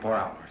just 24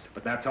 hours,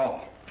 but that's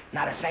all.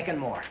 Not a second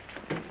more.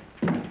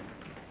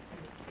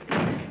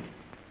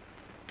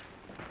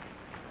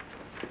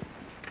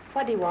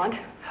 What do you want?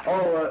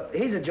 Oh,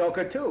 he's a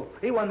joker, too.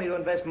 He wanted me to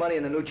invest money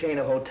in the new chain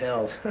of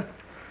hotels.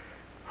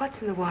 What's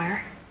in the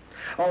wire?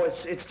 Oh,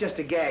 it's just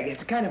a gag.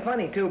 It's kind of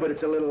funny, too, but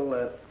it's a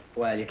little,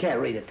 well, you can't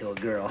read it to a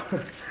girl.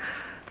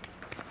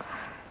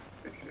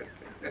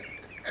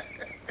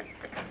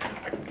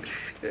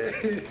 Here's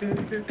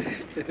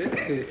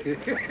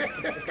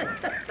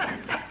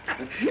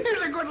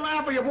a good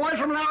laugh for you boys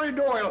from Larry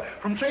Doyle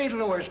from St.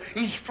 Louis.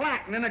 He's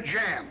flattened in a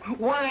jam.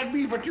 Wired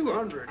me for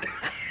 200.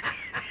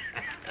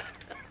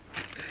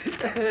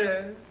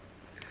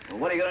 Well,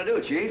 what are you going to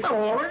do, Chief? I've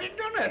already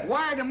done it.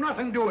 Wired him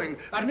nothing doing.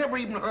 I've never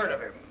even heard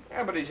of him.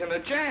 Yeah, but he's in a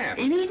jam.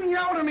 He needn't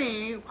yell to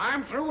me.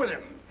 I'm through with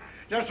him.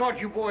 Just thought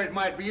you boys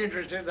might be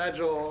interested, that's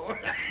all.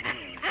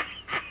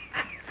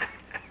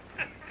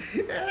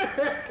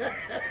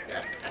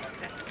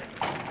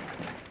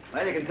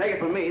 Well, you can take it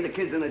from me. The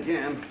kid's in a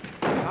jam.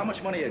 How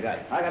much money you got?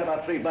 I got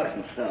about $3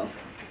 myself.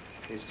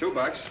 He's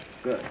 $2.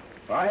 Good.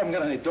 Well, I haven't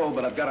got any dough,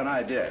 but I've got an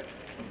idea.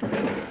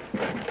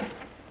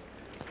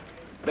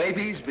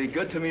 Babies, be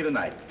good to me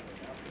tonight.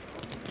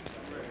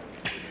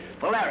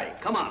 Well, Larry,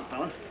 come on,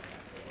 fellas.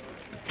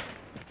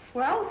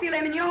 Well,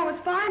 filet mignon was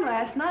fine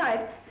last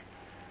night.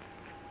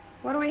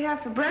 What do we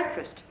have for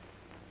breakfast?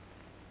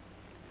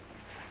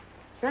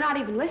 You're not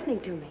even listening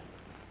to me.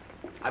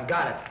 I've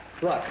got it.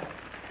 Look.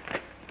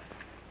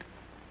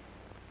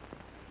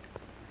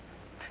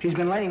 He's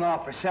been laying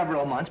off for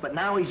several months, but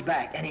now he's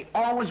back, and he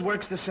always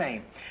works the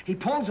same. He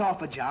pulls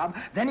off a job,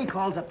 then he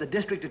calls up the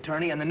district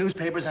attorney and the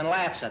newspapers and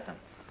laughs at them.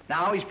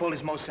 Now he's pulled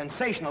his most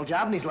sensational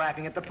job, and he's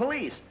laughing at the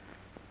police.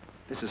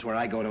 This is where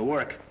I go to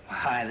work.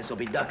 Why, this'll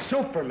be duck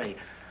soup for me.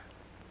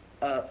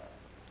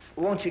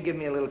 Won't you give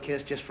me a little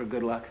kiss just for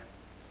good luck?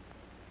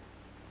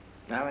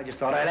 Well, I just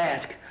thought I'd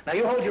ask. Now,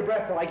 you hold your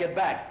breath till I get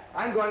back.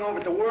 I'm going over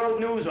to the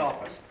World News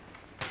office.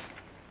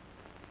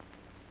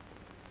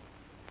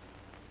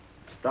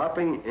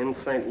 Stopping in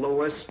St.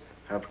 Louis,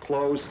 have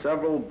closed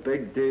several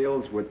big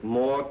deals with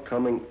more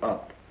coming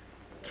up.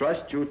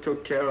 Trust you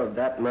took care of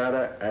that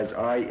matter as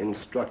I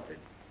instructed.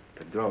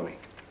 Pardoni.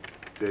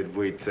 Did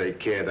we take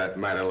care of that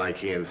matter like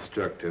he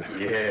instructed?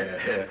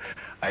 Yeah.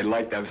 I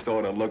like that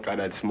sort of look on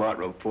that smart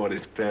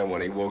reporter's pen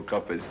when he woke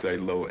up in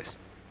St. Louis.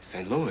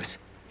 St. Louis?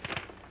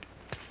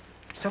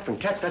 Suffering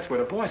cats, that's where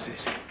the boss is.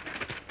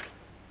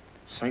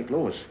 St.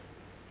 Louis.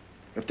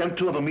 If them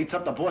two of them meets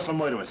up, the boss will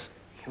murder us.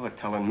 You're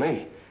telling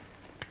me.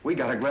 We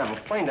gotta grab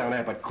a plane down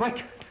there, but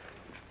quick.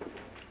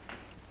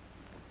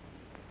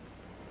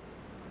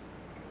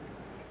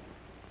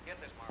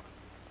 Get this, Marvin.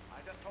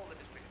 I just told the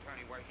district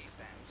attorney where he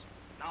stands.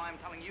 Now I'm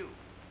telling you.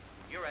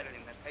 You're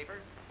editing this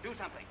paper. Do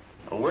something.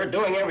 Well, we're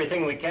doing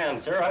everything we can,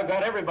 sir. I've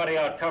got everybody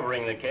out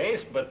covering the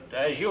case, but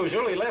as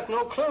usual, he left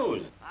no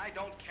clues. I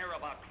don't care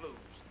about clues.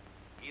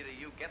 Either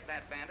you get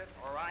that bandit,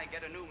 or I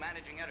get a new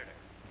managing editor.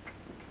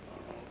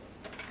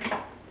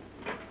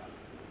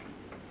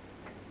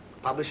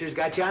 Publisher's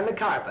got you on the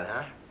carpet,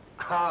 huh?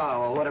 Oh,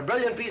 well, what a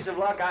brilliant piece of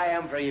luck I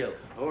am for you.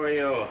 Who are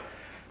you?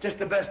 Just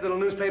the best little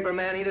newspaper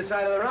man either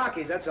side of the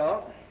Rockies, that's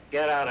all.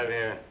 Get out of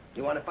here.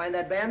 You want to find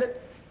that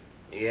bandit?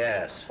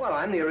 Yes. Well,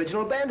 I'm the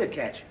original bandit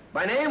catcher.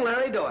 By name,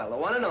 Larry Doyle, the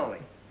one and only.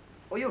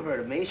 Oh, you've heard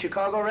of me,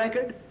 Chicago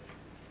record?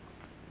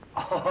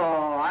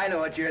 Oh, I know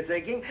what you're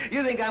thinking.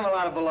 You think I'm a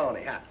lot of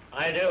baloney, huh?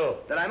 I do.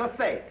 That I'm a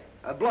fake,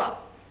 a bluff.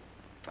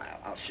 Well,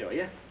 I'll show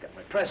you. Got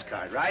my press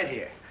card right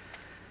here.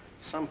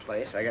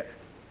 Someplace I got...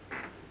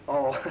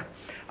 Oh,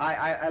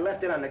 I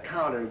left it on the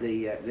counter.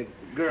 The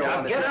girl...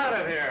 Now, get out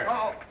of here.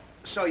 Oh,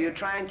 so you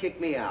try and kick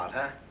me out,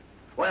 huh?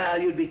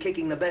 Well, you'd be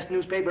kicking the best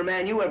newspaper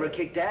man you ever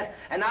kicked at.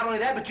 And not only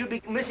that, but you'd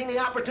be missing the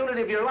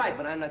opportunity of your life.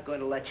 But I'm not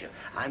going to let you.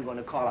 I'm going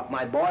to call up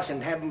my boss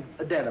and have him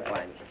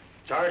identify me.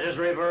 Charges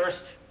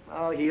reversed.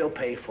 Oh, he'll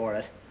pay for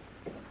it.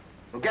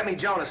 Well, get me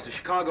Jonas, the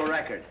Chicago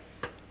Record.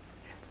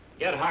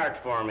 Get Hart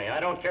for me. I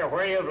don't care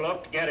where you've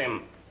looked, get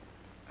him.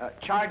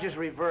 Charges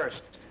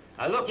reversed.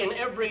 I look in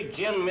every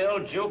gin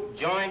mill, juke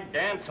joint,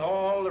 dance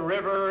hall, the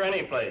river,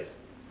 any place.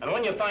 And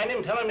when you find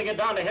him, tell him to get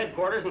down to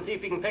headquarters and see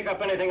if he can pick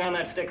up anything on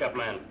that stick-up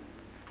man.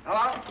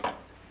 Hello?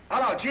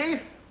 Hello, Chief.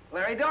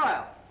 Larry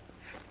Doyle.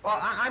 Well,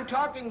 I'm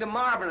talking to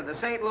Marvin of the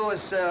St.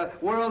 Louis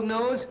World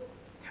News.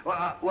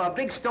 Well, a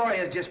big story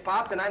has just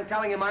popped, and I'm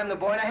telling him I'm the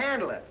boy to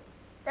handle it.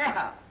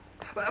 Yeah.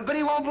 But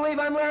he won't believe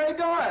I'm Larry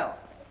Doyle.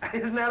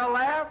 Isn't that a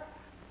laugh?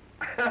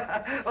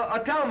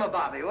 Tell him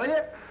about me, will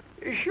you?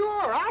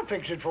 Sure, I'll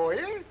fix it for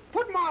you.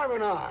 Put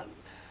Marvin on.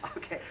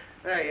 Okay.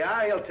 There you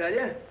are. He'll tell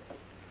you.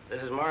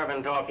 This is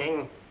Marvin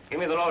talking. Give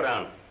me the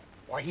lowdown.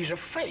 Why, he's a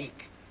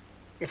fake.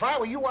 If I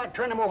were you, I'd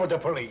turn him over to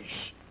the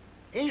police.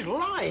 He's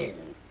lying.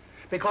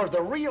 Because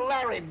the real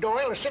Larry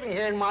Doyle is sitting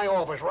here in my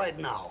office right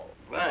now.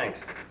 Thanks.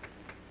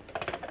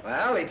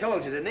 Well, he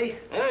told you, didn't he?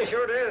 Yeah, he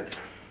sure did.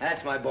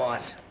 That's my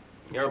boss.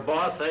 Your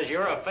boss says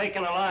you're a fake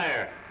and a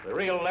liar. The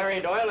real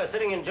Larry Doyle is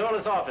sitting in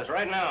Jonas' office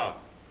right now.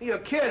 You're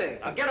kidding.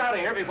 Now get out of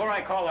here before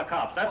I call the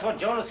cops. That's what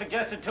Jonas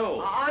suggested, too.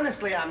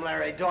 Honestly, I'm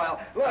Larry Doyle.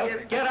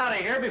 Look, get out of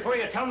here before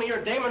you tell me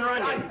you're Damon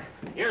Runyon.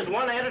 Here's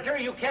one editor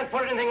you can't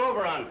put anything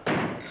over on.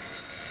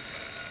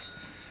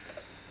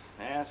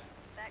 Yes?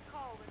 That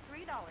call was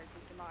 $3,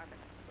 Mr. Marvin.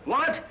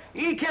 What?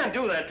 He can't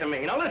do that to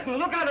me. Now listen,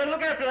 look out and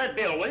look after that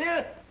bill, will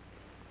you?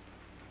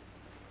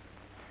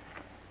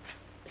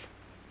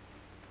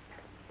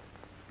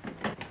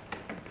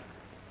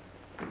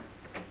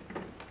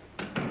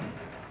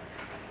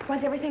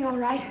 Was everything all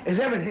right? Is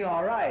everything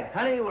all right?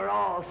 Honey, we're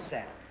all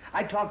set.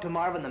 I talked to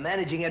Marvin, the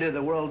managing editor of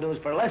the World News,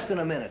 for less than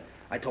a minute.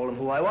 I told him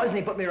who I was, and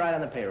he put me right on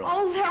the payroll.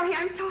 Oh, Larry,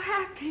 I'm so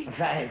happy.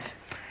 Thanks.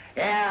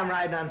 Yeah, I'm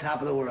riding on top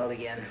of the world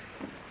again.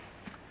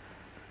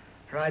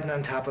 Riding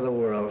on top of the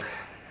world.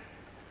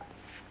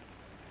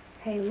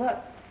 Hey, look,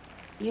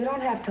 you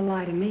don't have to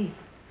lie to me.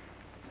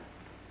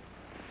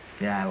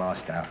 Yeah, I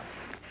lost out.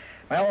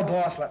 My old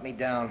boss let me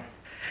down.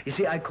 You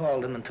see, I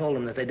called him and told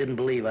him that they didn't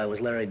believe I was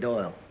Larry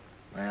Doyle.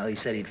 Well, he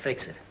said he'd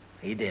fix it.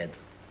 He did.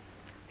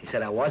 He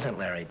said I wasn't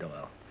Larry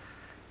Doyle.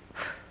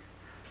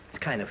 It's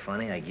kind of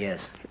funny, I guess.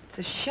 It's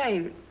a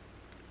shame.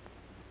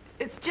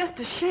 It's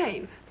just a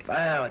shame.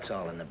 Well, it's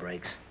all in the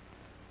breaks.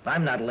 If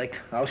I'm not licked,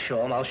 I'll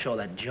show him. I'll show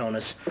that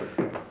Jonas.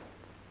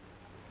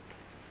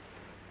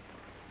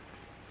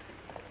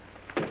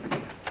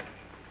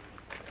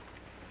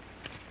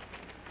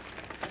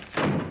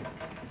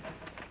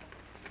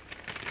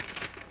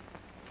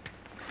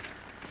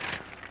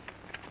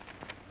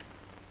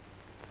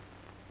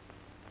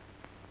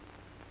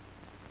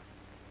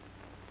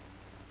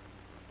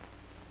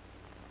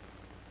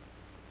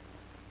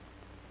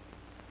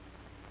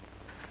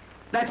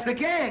 That's the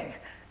gang.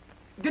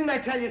 Didn't I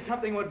tell you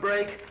something would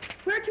break?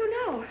 Where'd you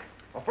know?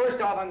 Well,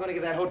 first off, I'm going to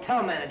give that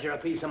hotel manager a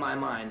piece of my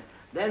mind.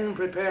 Then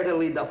prepare to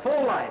lead the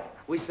full life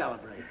we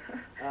celebrate.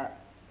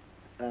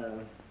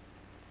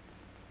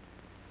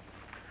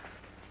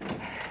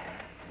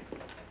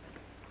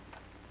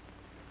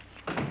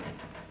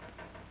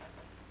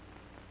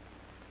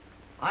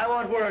 I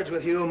want words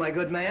with you, my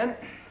good man.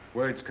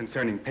 Words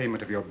concerning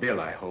payment of your bill,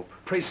 I hope.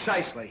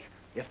 Precisely.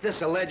 If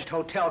this alleged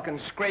hotel can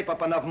scrape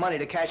up enough money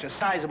to cash a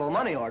sizable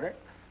money order.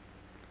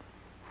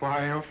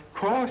 Why, of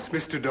course,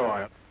 Mr.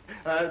 Doyle.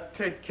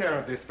 Take care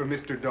of this for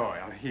Mr.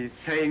 Doyle. He's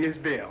paying his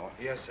bill.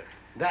 Yes, sir.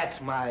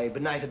 That, my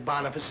benighted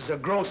Boniface, is a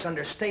gross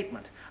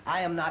understatement. I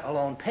am not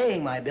alone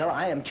paying my bill,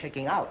 I am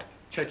checking out.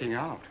 Checking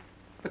out?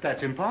 But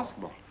that's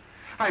impossible.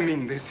 I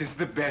mean, this is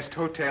the best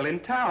hotel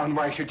in town.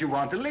 Why should you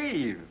want to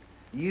leave?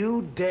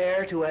 You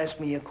dare to ask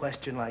me a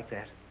question like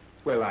that?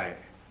 Well,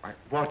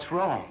 what's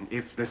wrong?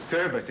 If the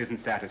service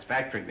isn't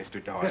satisfactory,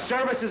 Mr. Doyle. The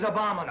service is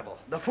abominable.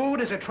 The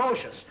food is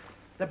atrocious.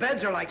 The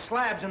beds are like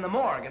slabs in the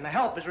morgue, and the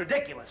help is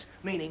ridiculous.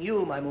 Meaning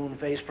you, my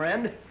moon-faced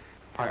friend.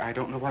 I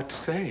don't know what to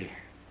say.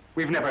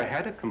 We've never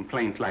had a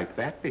complaint like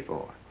that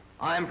before.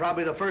 I'm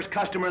probably the first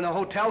customer in the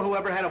hotel who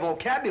ever had a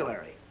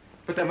vocabulary.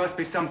 But there must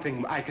be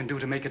something I can do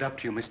to make it up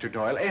to you, Mr.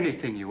 Doyle.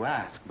 Anything you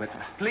ask. But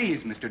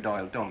please, Mr.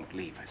 Doyle, don't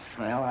leave us.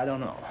 Well, I don't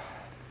know.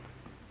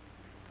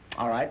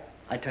 All right,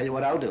 I tell you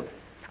what I'll do.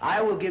 I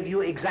will give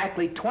you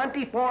exactly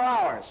 24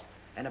 hours.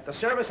 And if the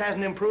service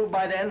hasn't improved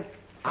by then,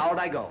 out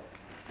I go.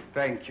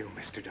 Thank you,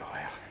 Mr.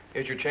 Doyle.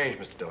 Here's your change,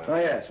 Mr. Doyle. Oh,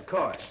 yes, of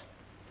course.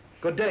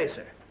 Good day,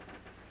 sir.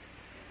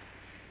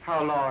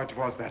 How large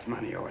was that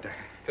money order?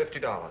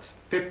 $50.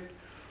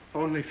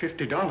 Only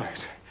 $50.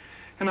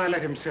 And I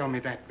let him sell me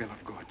that bill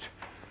of goods.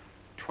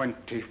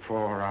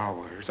 24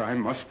 hours. I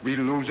must be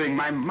losing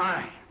my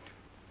mind.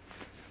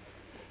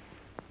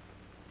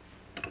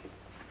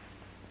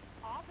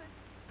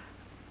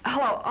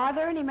 Hello, are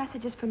there any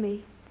messages for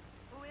me?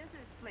 Who is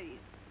this, please?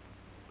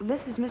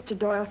 This is Mr.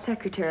 Doyle's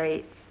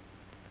secretary,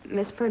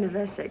 Miss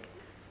Pernavesic.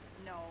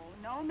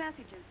 No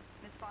messages,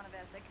 Miss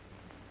Bonavesic.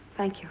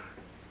 Thank you.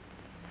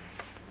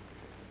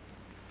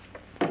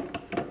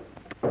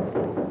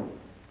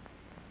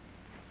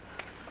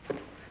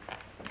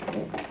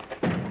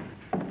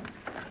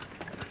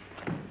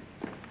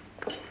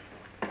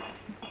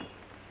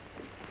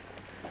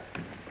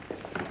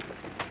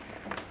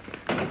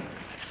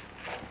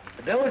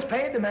 The bill is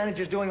paid. The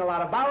manager's doing a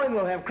lot of bowing.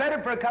 We'll have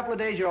credit for a couple of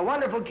days. You're a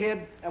wonderful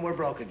kid, and we're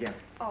broke again.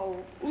 Oh,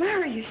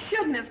 Larry, you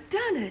shouldn't have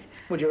done it.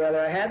 Would you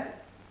rather I had?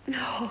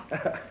 No.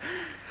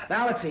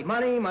 Now, let's see.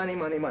 Money.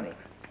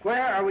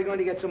 Where are we going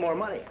to get some more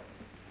money?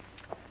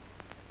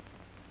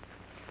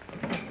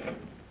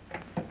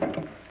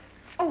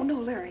 Oh, no,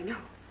 Larry, no.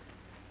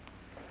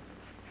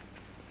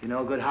 You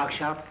know a good hock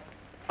shop?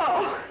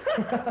 Oh.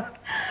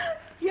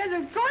 Yes,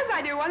 of course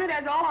I do. One that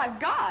has all I've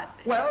got.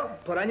 Well,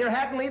 put on your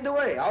hat and lead the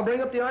way. I'll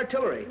bring up the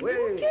artillery.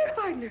 Okay,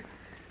 partner.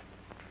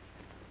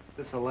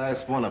 This is the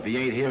last one. If he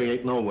ain't here, he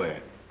ain't nowhere.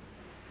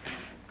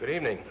 Good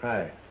evening.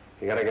 Hi.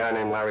 You got a guy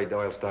named Larry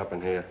Doyle stopping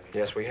here?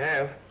 Yes, we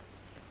have.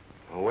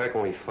 Well, where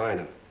can we find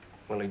him?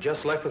 Well, he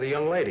just left with a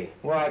young lady.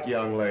 What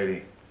young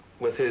lady?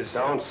 With his...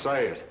 Don't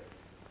say it.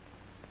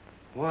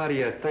 What do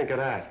you think of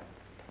that?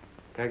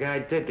 That guy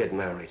did get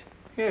married.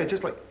 Yeah,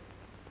 just like...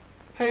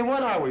 Hey,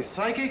 what are we,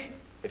 psychic?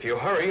 If you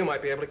hurry, you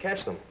might be able to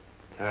catch them.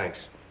 Thanks.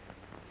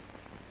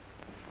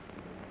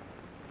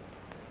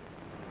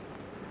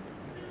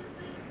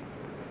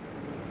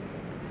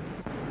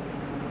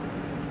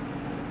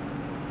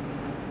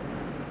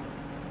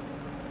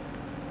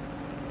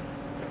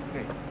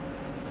 Hey,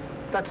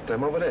 that's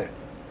them over there.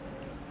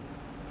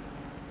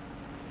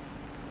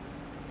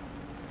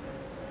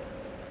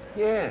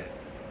 Yeah.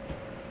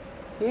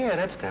 Yeah,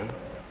 that's them.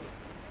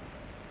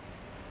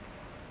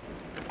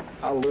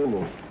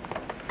 Lulu.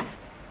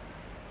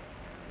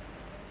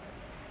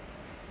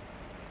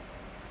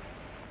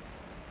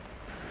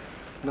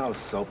 No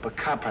soap. A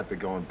cop had to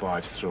go and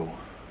barge through.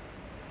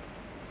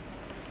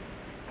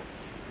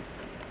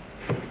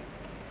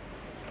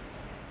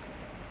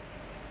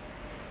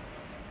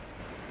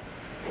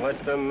 What's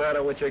the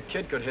matter with your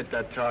kid? Could hit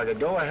that target.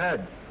 Go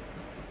ahead.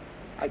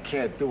 I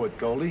can't do it,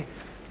 Goldie.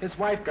 His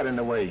wife got in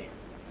the way.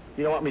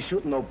 You don't want me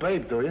shooting no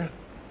babe, do you?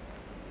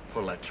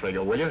 Pull that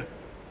trigger, will you?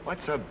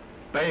 What's a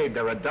babe?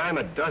 They're a dime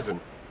a dozen.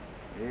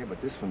 Yeah,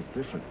 but this one's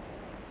different.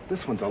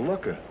 This one's a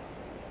looker.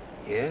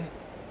 Yeah?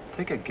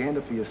 Take a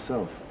gander for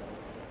yourself.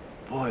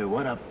 Boy,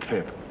 what a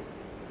pip.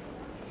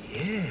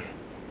 Yeah.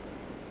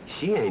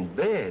 She ain't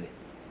bad.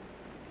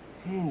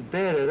 Ain't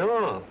bad at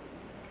all.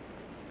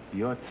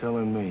 You're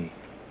telling me.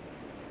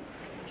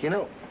 You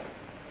know,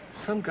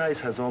 some guys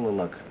has all the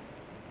luck.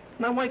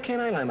 Now, why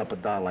can't I line up a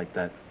doll like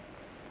that?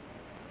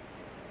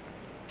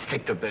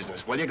 Stick to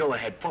business. Will you? Go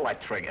ahead. Pull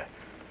that trigger.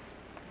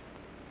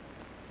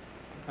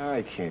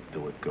 I can't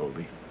do it,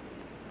 Goldie.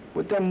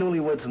 With them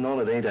newlyweds and all,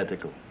 it ain't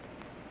ethical.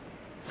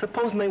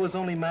 Supposing they was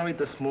only married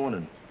this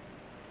morning.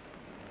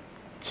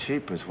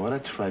 Jeepers, what a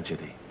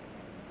tragedy.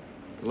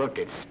 Look,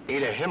 it's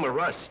either him or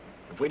us.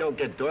 If we don't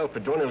get Doyle,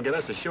 Pardoni will get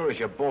us as sure as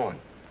you're born.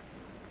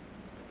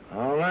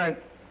 All right.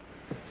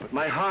 But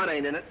my heart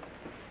ain't in it.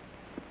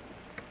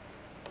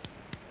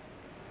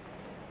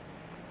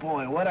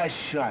 Boy, what a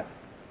shot.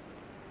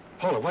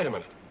 Hold it, wait a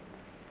minute.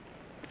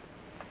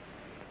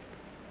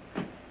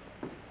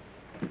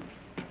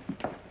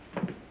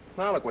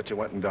 Now look what you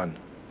went and done.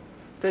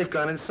 They've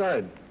gone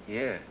inside.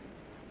 Yeah,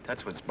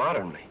 that's what's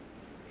bothering me.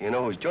 You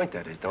know whose joint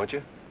that is, don't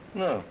you?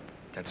 No.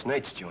 That's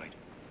Nate's joint.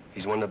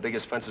 He's one of the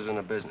biggest fences in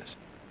the business.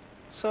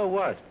 So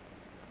what?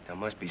 There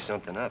must be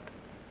something up.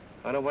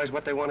 Otherwise,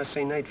 what they want to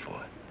see Nate for?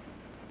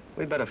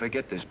 We better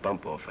forget this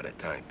bump off for the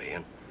time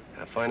being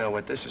and find out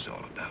what this is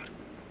all about.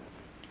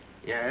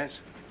 Yes?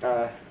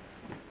 How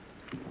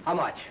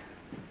much?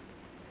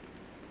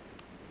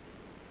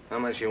 How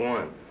much you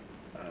want?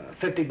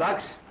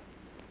 $50.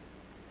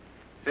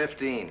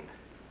 15.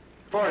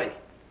 40.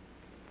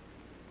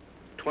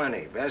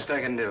 20. Best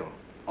I can do.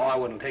 Oh, I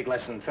wouldn't take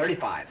less than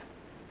 35.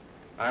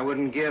 I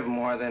wouldn't give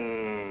more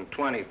than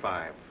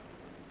 25.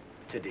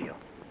 It's a deal.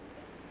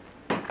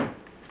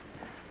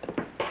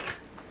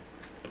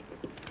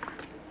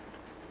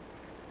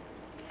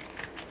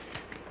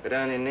 Put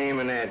down your name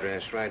and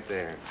address right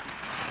there.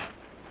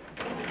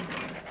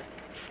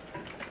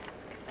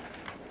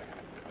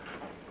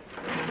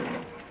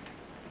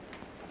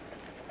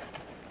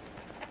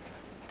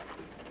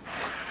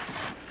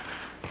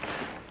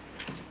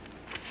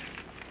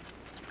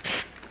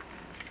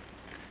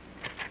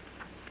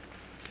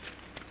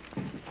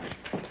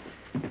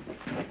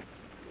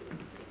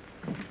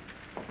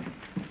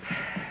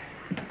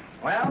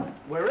 Well,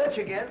 we're rich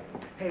again.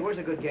 Hey, where's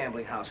a good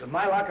gambling house? With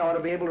my luck, I ought to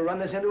be able to run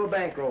this into a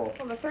bankroll.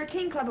 Well, the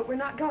 13 Club, but we're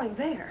not going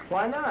there.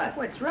 Why not?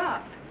 Well, it's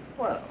rough.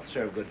 Well,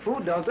 serve good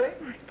food, don't they?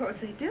 I suppose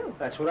they do.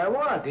 That's what I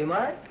want. Do you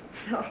mind?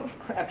 No.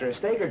 After a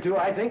steak or two,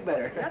 I think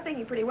better. You're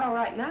thinking pretty well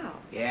right now.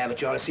 Yeah,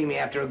 but you ought to see me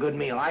after a good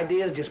meal.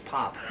 Ideas just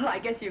pop. Well, I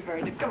guess you've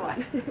earned it. Come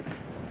on.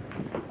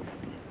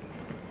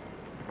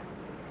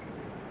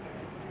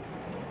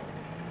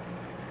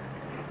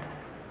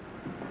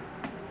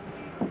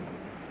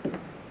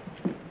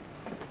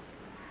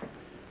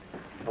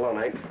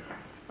 Hello, Nate.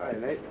 Hi,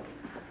 Nate.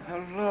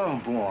 Hello,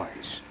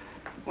 boys.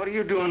 What are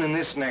you doing in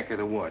this neck of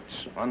the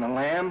woods? On the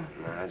lam?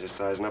 Nah, just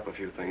sizing up a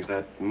few things.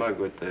 That mug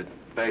with the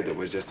babe that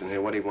was just in here,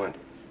 what do you want?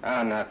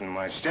 Oh, nothing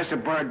much. Just a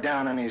bird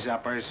down on his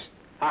uppers.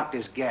 Hocked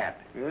his gap.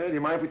 Yeah, do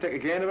you mind if we take a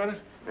gander at it?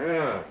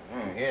 Yeah.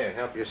 Here,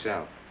 help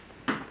yourself.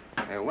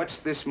 What's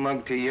this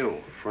mug to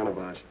you? Friend of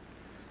ours.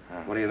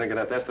 What do you think of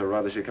that? That's the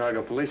rod the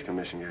Chicago Police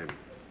Commission gave him.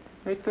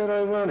 Ain't that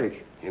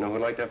ironic? You know who'd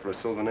like that for a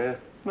souvenir?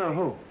 No,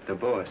 who? The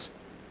boss.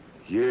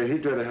 Yeah,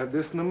 he'd rather have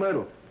this in the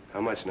medal.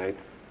 How much, Nate?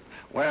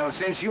 Well,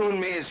 since you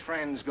and me is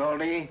friends,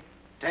 Goldie,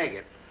 take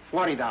it.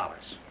 $40.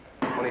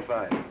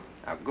 25.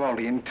 Now,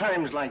 Goldie, in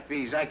times like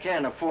these, I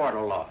can't afford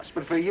a loss.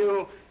 But for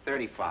you,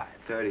 35.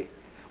 30.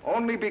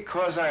 Only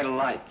because I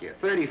like you.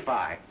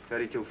 35.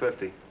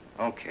 32.50.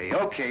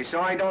 Okay, so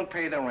I don't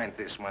pay the rent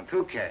this month.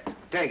 Who cares?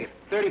 Take it.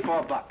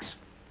 $34.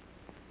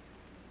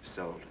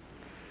 Sold.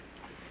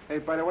 Hey,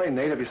 by the way,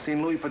 Nate, have you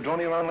seen Louis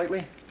Pardoni around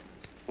lately?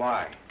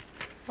 Why?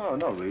 Oh,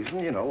 no reason.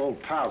 You know,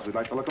 old pals. We'd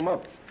like to look him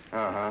up.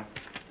 Uh-huh.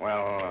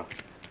 Well,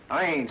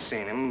 I ain't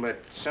seen him, but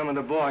some of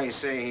the boys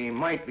say he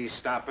might be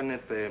stopping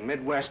at the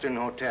Midwestern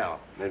Hotel.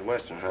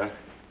 Midwestern, huh?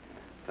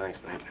 Thanks,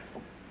 Nate.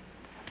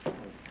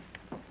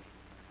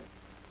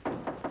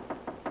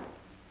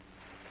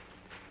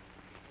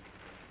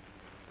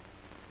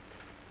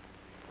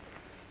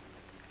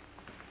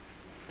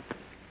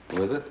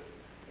 Who is it?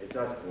 It's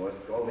us, boss.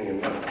 Goldie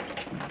and Miller.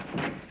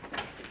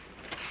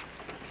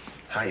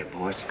 Hiya,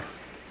 boss.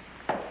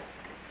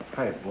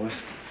 Hi, boss.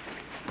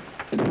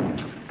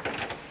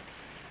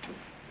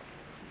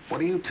 What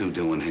are you two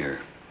doing here?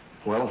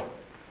 Well,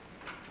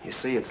 you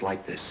see, it's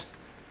like this.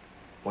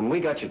 When we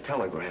got your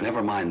telegram...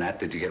 Never mind that.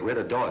 Did you get rid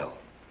of Doyle?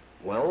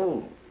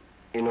 Well,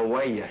 in a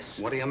way, yes.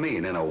 What do you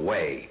mean, in a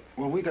way?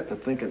 Well, we got to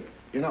thinking,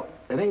 you know,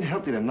 it ain't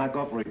healthy to knock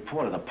off a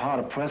reporter, the power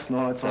of the press and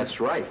all that sort of... That's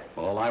right.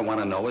 All I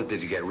want to know is,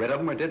 did you get rid of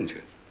him or didn't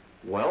you?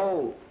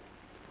 Well,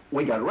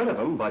 we got rid of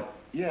him, but...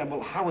 Yeah,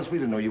 well, how was we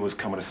to know you was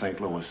coming to St.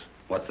 Louis?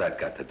 What's that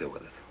got to do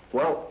with it?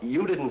 Well,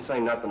 you didn't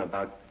say nothing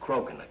about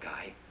croaking the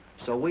guy.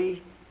 So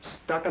we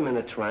stuck him in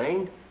a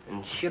train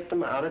and shipped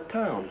him out of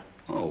town.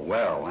 Oh,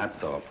 well,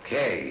 that's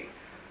okay.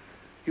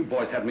 You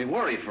boys had me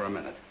worried for a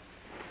minute.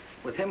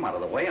 With him out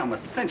of the way, I'm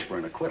a cinch for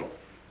an acquittal.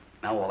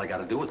 Now all I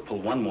gotta do is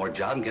pull one more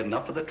job and get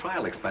enough for the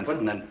trial expenses,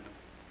 and then...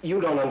 You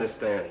don't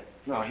understand.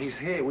 No, he's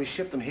here. We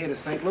shipped him here to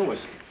St. Louis.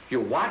 You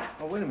what?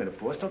 Oh, wait a minute,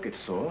 boss. Don't get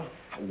sore.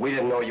 We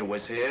didn't know you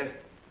was here.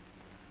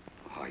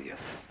 Oh, you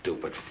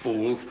stupid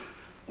fools.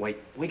 Wait,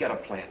 we got a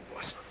plan,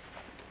 boss.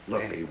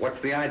 Look. Hey, what's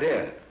the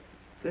idea?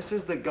 This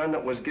is the gun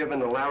that was given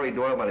to Larry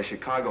Doyle by the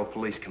Chicago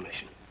Police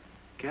Commission.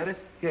 Get it?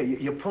 Yeah,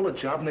 you pull a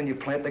job and then you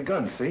plant the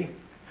gun, see?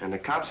 And the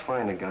cops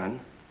find the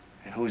gun.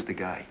 And who's the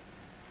guy?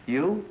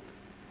 You?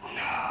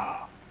 No.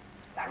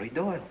 Larry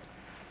Doyle.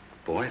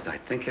 Boys, I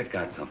think you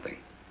got something.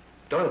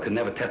 Doyle could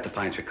never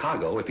testify in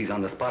Chicago if he's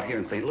on the spot here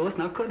in St. Louis,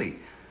 now could he?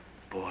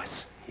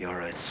 Boss,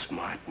 you're a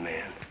smart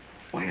man.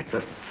 Why, it's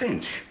a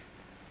cinch.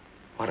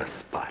 What a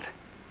spot.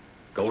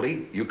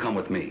 Goldie, you come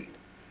with me.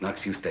 Nux,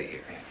 you stay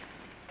here.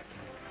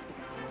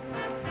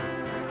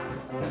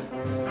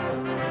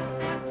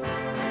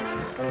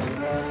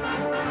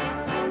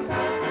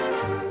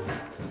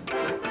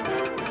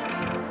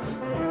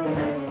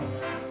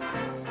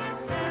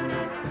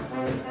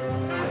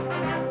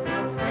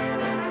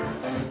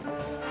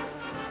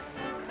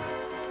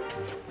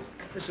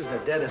 This is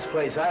the deadest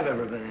place I've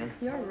ever been in.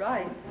 You're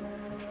right.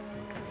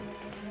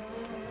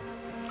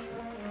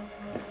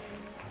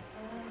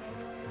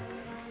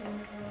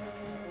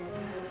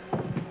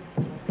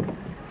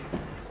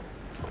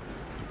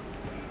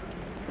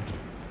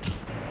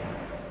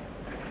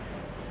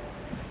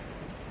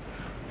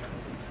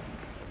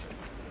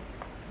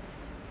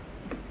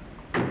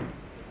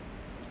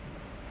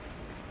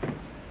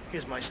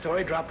 Here's my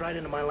story, dropped right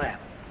into my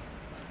lap.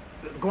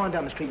 Go on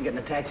down the street and get in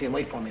a taxi and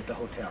wait for me at the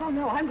hotel. Oh,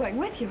 no, I'm going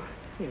with you.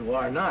 You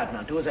are not.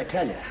 Now, do as I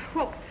tell you.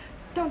 Well,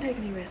 don't take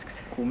any risks.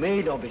 Who,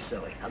 me? Don't be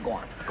silly. Now, go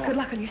on. Go Good on.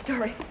 luck on your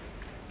story.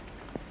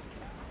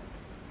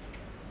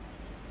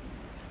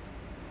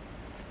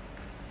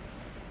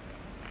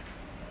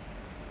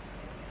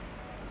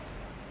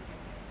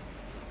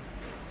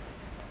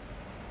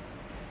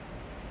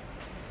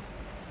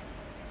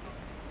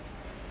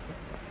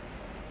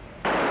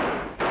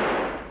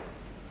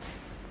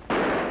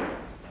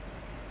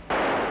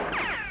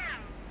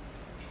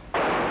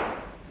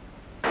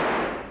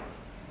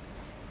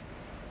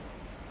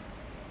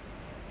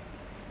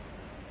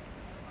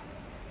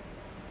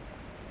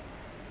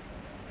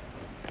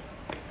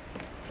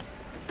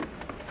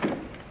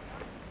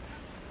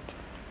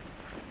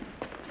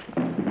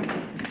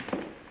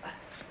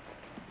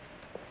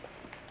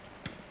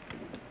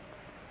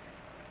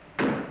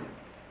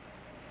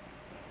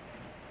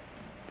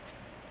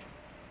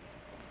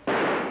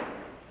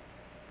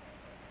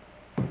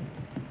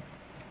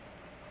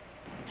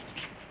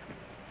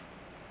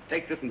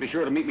 Take this and be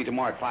sure to meet me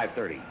tomorrow at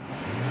 5:30.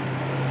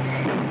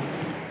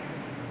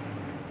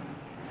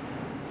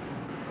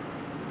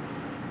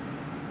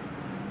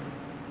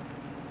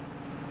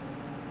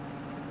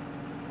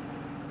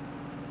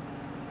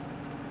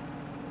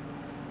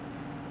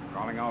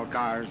 Calling all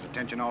cars.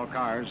 Attention all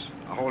cars.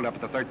 A hold-up at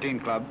the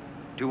 13 Club.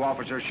 2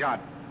 officers shot.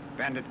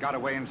 Bandit got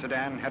away in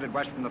sedan, headed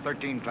west from the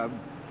 13 Club.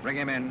 Bring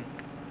him in.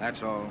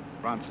 That's all.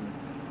 Bronson.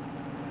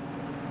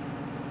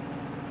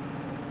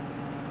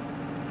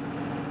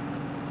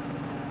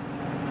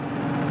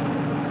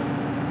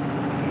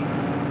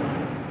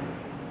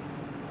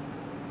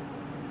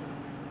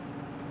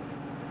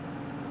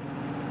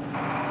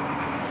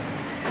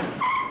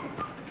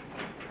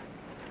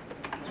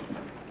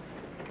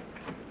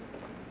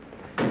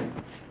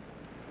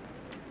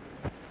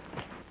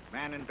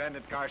 Man in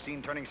bandit car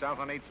seen turning south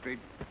on 8th Street.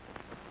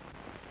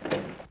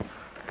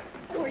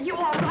 Oh, are you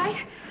all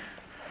right?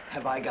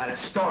 Have I got a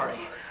story?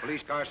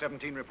 Police car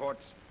 17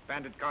 reports.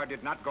 Bandit car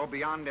did not go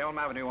beyond Elm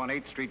Avenue on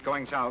 8th Street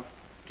going south.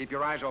 Keep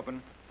your eyes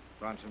open.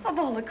 Bronson. Of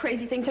all the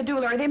crazy things to do,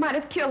 Larry, they might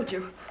have killed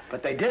you.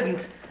 But they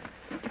didn't.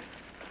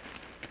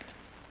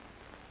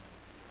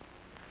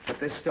 With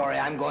this story,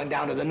 I'm going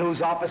down to the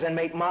news office and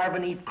make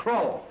Marvin eat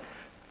crow.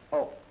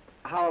 Oh,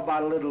 how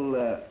about a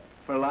little,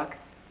 for luck?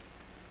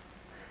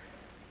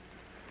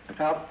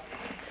 Help?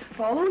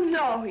 Oh,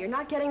 no, you're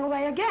not getting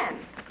away again.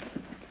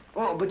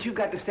 Oh, but you've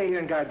got to stay here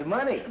and guard the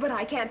money. But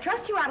I can't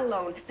trust you out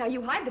alone. Now,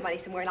 you hide the money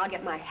somewhere and I'll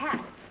get my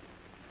hat.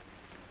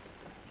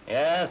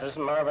 Yes, this is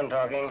Marvin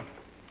talking.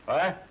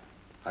 What?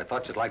 I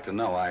thought you'd like to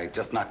know. I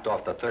just knocked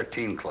off the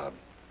 13 Club.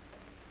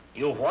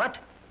 You what?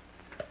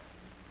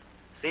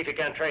 See if you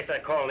can't trace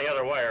that call on the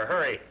other wire.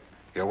 Hurry.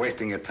 You're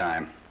wasting your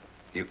time.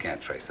 You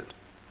can't trace it.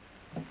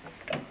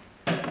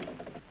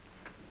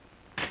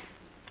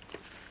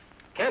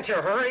 Can't you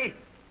hurry?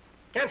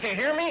 Can't you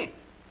hear me?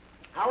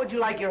 How would you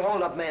like your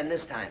hold-up man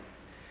this time?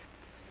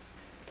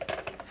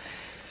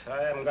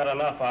 I haven't got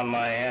enough on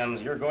my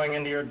hands. You're going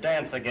into your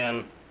dance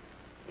again.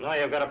 Now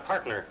you've got a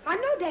partner.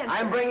 I'm no dancer.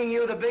 I'm bringing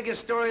you the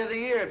biggest story of the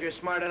year if you're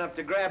smart enough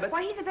to grab it.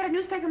 Why, he's a better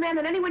newspaper man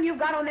than anyone you've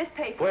got on this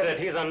paper. Quit it.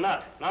 He's a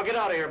nut. Now get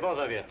out of here, both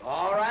of you.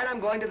 All right, I'm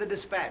going to the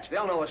Dispatch.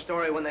 They'll know a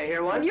story when they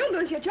hear one. And you'll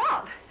lose your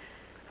job.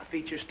 A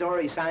feature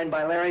story signed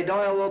by Larry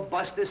Doyle will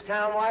bust this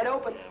town wide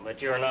open. Yeah,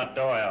 but you're not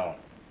Doyle.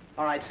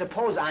 All right,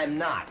 suppose I'm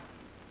not.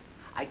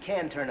 I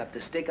can turn up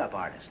the stick-up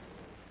artist.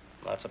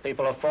 Lots of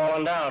people have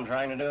fallen down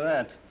trying to do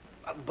that.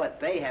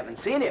 But they haven't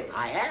seen him.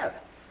 I have.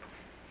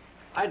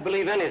 I'd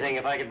believe anything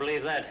if I could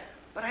believe that.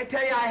 But I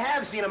tell you, I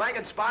have seen him. I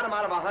can spot him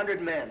out of 100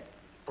 men.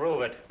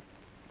 Prove it.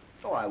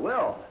 Oh, I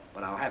will.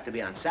 But I'll have to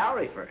be on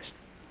salary first.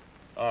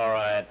 All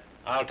right.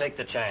 I'll take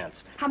the chance.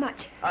 How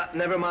much?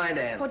 Never mind,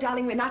 Ann. Oh,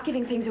 darling, we're not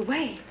giving things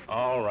away.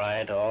 All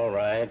right, all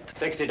right.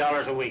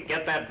 $60 a week.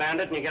 Get that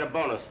bandit and you get a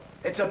bonus.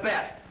 It's a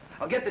bet.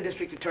 I'll get the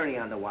district attorney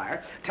on the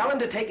wire. Tell him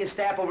to take his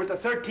staff over at the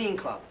 13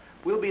 Club.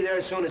 We'll be there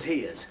as soon as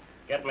he is.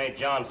 Get me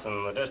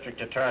Johnson, the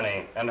district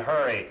attorney, and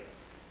hurry.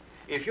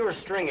 If you're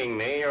stringing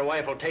me, your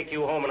wife will take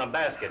you home in a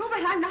basket. Oh,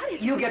 but I'm not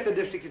his... You get the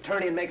district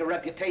attorney and make a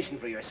reputation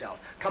for yourself.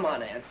 Come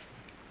on, Ann.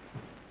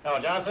 Hello,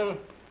 Johnson.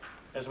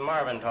 This is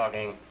Marvin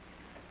talking.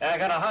 I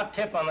got a hot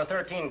tip on the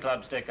 13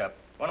 Club stick-up.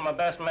 One of my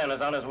best men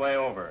is on his way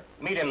over.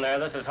 Meet him there.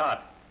 This is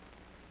hot.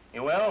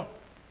 You will?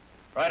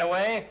 Right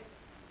away?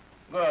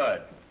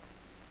 Good.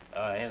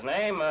 His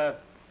name,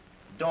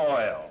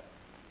 Doyle.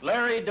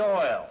 Larry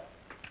Doyle.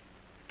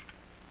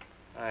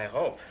 I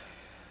hope.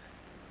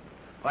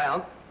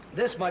 Well,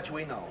 this much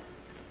we know.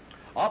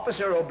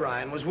 Officer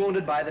O'Brien was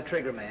wounded by the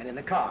trigger man in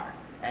the car,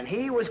 and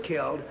he was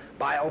killed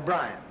by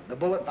O'Brien. The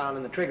bullet found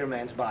in the trigger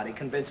man's body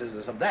convinces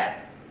us of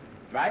that.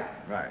 Right?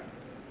 Right.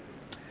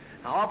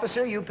 Now,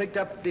 officer, you picked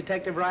up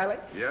Detective Riley?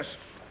 Yes?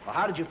 Well,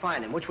 how did you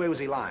find him? Which way was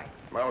he lying?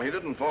 Well, he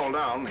didn't fall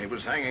down. He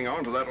was hanging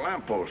on to that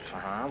lamppost.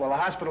 Uh-huh. Well, the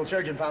hospital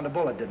surgeon found a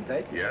bullet, didn't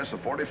they? Yes, a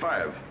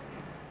 .45.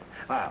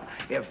 Well,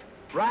 if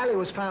Riley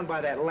was found by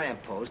that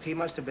lamppost, he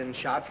must have been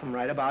shot from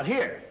right about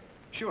here.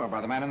 Sure,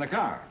 by the man in the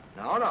car.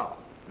 No.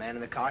 The man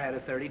in the car had a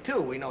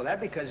 .32. We know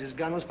that because his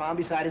gun was found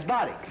beside his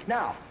body.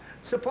 Now,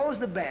 suppose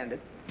the bandit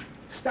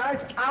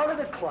starts out of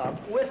the club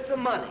with the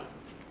money.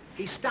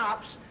 He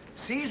stops,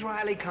 sees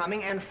Riley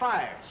coming, and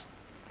fires.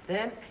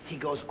 Then he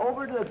goes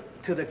over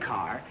to the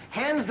car,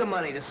 hands the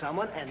money to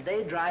someone, and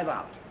they drive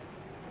out.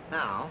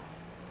 Now,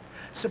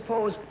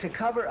 suppose to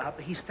cover up,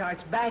 he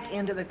starts back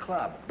into the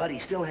club, but he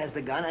still has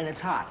the gun and it's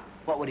hot.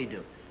 What would he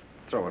do?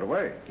 Throw it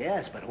away.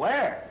 Yes, but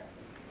where?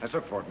 Let's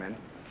look for it, men.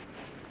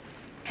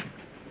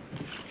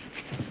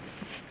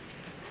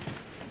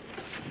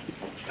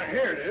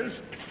 Here it is.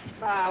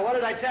 What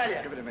did I tell you?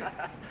 Give it to me.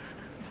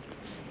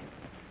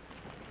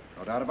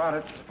 No doubt about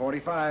it. It's a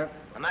 .45.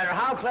 No matter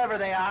how clever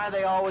they are,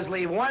 they always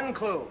leave one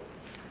clue.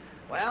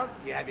 Well,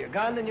 you have your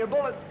gun and your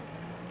bullet.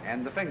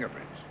 And the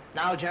fingerprints.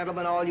 Now,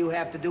 gentlemen, all you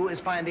have to do is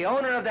find the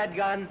owner of that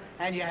gun,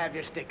 and you have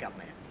your stick-up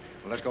man.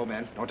 Well, let's go,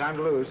 men. No time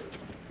to lose.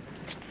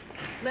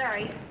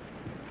 Larry,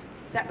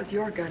 that was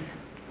your gun.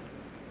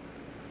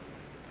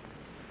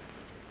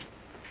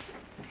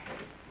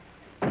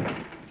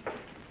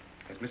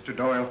 Has Mr.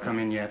 Doyle come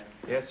in yet?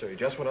 Yes, sir. He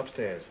just went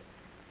upstairs.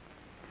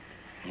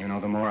 You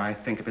know, the more I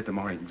think of it, the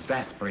more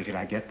exasperated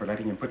I get for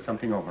letting him put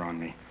something over on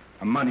me.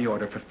 A money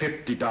order for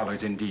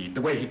 $50 indeed.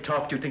 The way he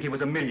talked, you'd think he was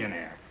a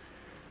millionaire.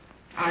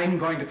 I'm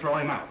going to throw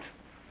him out.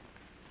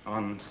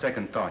 On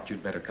second thought,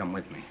 you'd better come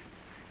with me.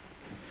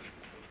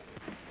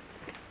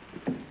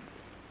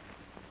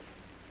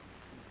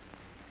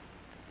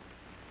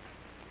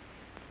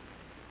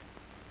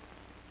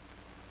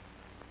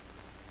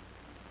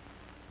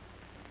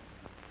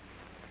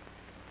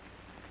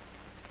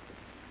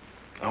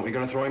 Aren't we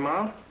going to throw him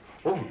out?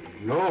 Oh,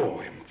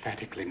 no,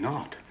 emphatically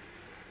not.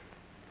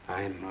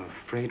 I'm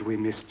afraid we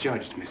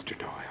misjudged Mr.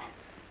 Doyle.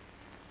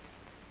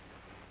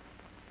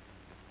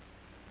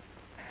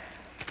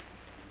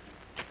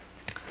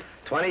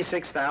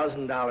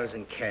 $26,000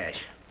 in cash,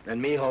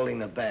 and me holding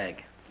the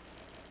bag.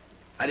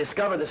 I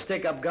discovered the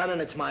stick-up gun,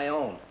 and it's my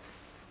own.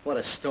 What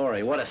a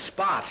story, what a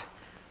spot.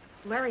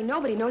 Larry,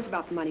 nobody knows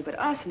about the money but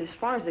us, and as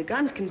far as the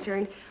gun's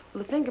concerned,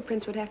 well, the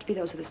fingerprints would have to be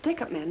those of the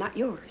stick-up man, not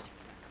yours.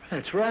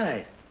 That's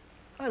right.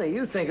 Honey,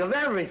 you think of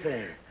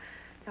everything.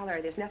 Now,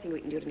 Larry, there's nothing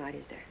we can do tonight,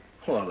 is there?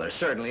 Well, there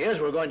certainly is.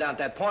 We're going down to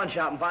that pawn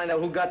shop and find out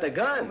who got the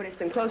gun. But it's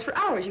been closed for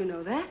hours, you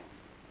know that.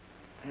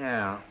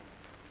 Yeah.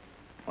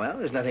 Well,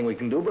 there's nothing we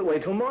can do but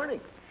wait till morning.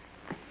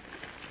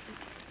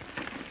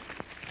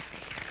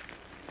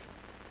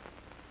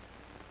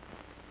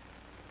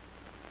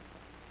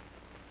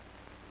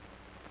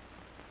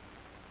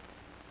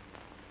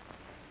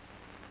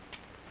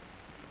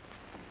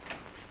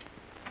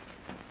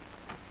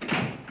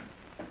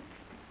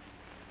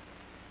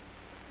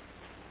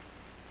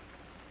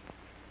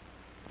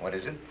 What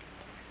is it?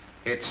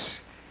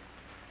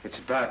 It's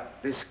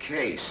about this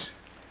case.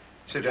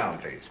 Sit down,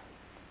 please.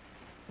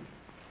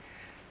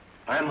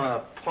 I'm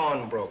a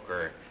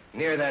pawnbroker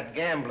near that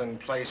gambling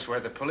place where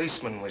the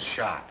policeman was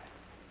shot.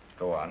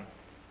 Go on.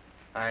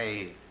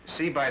 I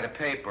see by the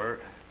paper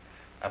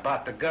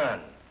about the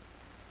gun,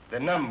 the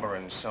number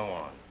and so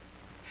on.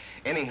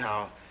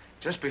 Anyhow,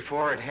 just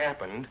before it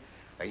happened,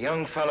 a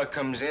young fella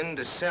comes in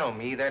to sell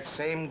me that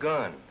same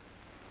gun.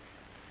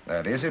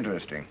 That is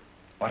interesting.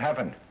 What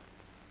happened?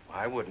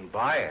 I wouldn't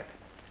buy it.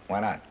 Why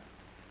not?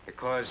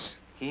 Because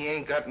he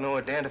ain't got no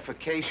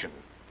identification.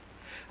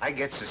 I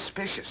get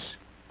suspicious.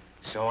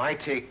 So I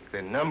take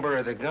the number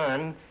of the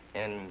gun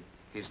and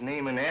his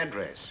name and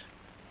address.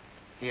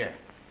 Here.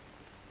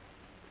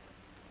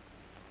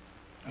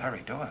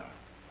 Larry Doyle.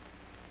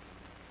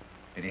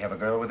 Did he have a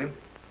girl with him?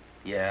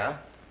 Yeah.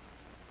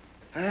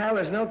 Well,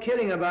 there's no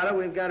kidding about it.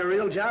 We've got a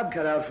real job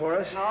cut out for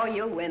us. Oh,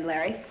 you'll win,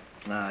 Larry.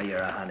 No, you're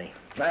a honey.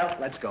 Well,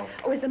 let's go.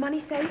 Oh, is the money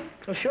safe?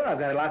 Oh, sure. I've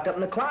got it locked up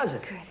in the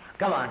closet. Good.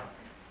 Come on.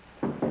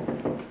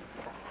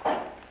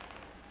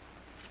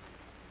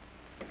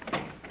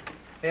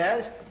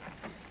 Yes?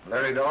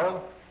 Larry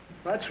Doyle?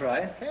 That's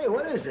right. Hey,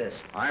 what is this?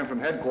 I'm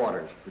from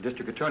headquarters. The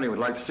district attorney would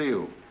like to see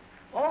you.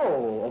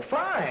 Oh,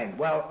 fine.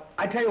 Well,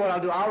 I tell you what I'll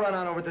do. I'll run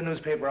on over to the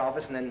newspaper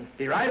office and then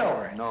be right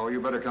over. No,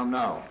 you better come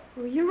now.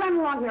 Well, you run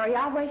along, Larry.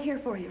 I'll wait here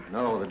for you.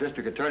 No, the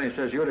district attorney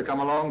says you're to come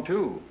along,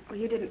 too. Well,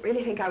 you didn't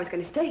really think I was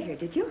going to stay here,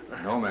 did you?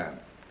 No, ma'am.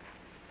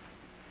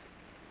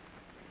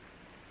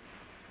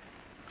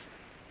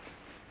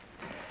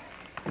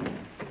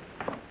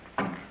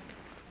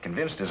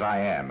 Convinced as I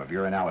am of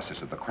your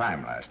analysis of the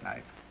crime last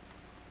night,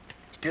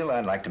 still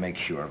I'd like to make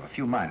sure of a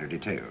few minor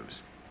details.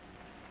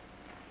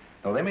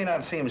 Though they may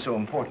not seem so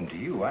important to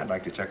you, I'd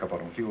like to check up on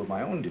a few of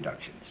my own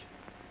deductions.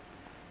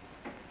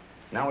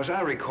 Now, as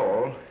I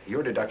recall,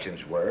 your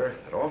deductions were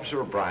that Officer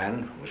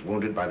O'Brien was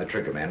wounded by the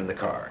trigger man in the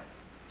car,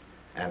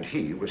 and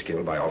he was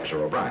killed by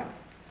Officer O'Brien.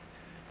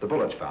 The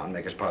bullets found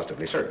make us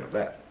positively certain of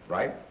that,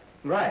 right?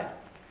 Right.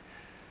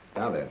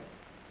 Now then,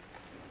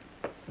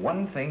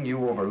 one thing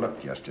you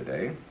overlooked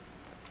yesterday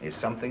is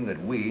something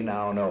that we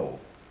now know.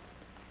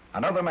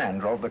 Another man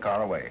drove the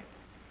car away.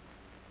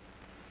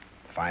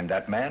 Find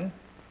that man,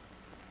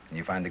 and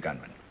you find the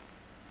gunman.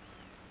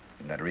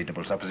 Isn't that a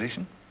reasonable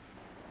supposition?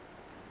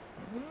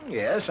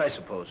 Yes, I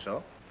suppose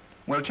so.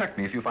 Well, check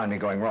me if you find me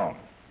going wrong.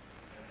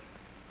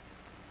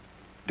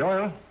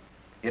 Doyle,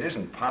 it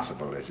isn't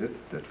possible, is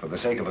it, that for the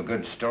sake of a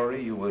good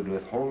story you would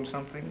withhold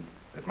something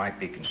that might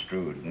be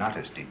construed not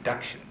as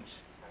deductions,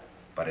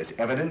 but as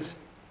evidence?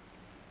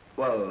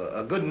 Well,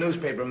 a good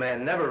newspaper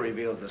man never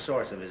reveals the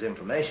source of his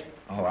information.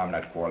 Oh, I'm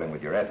not quarreling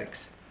with your ethics,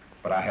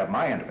 but I have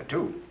my end of it,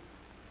 too.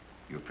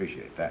 You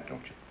appreciate that,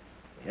 don't you?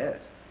 Yes.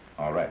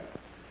 All right.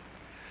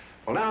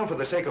 Well, now, for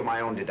the sake of my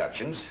own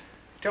deductions,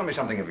 tell me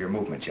something of your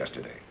movements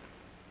yesterday.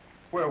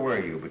 Where were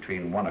you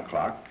between 1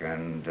 o'clock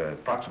and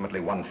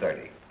approximately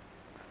 1:30?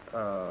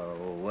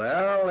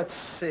 Well, let's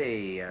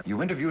see.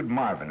 You interviewed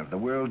Marvin of the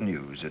World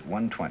News at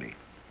 1:20.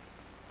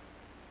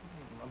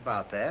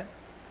 About that.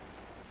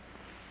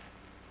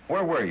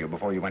 Where were you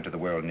before you went to the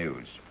World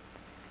News?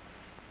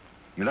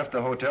 You left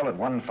the hotel at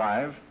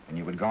 1:05, and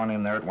you had gone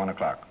in there at 1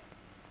 o'clock.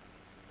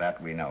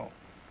 That we know.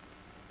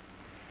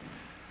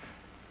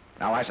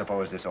 Now, I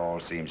suppose this all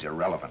seems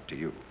irrelevant to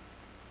you,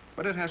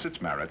 but it has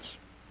its merits.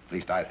 At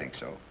least I think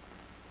so.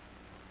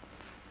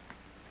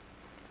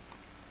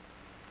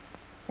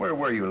 Where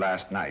were you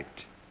last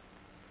night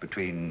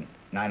between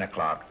 9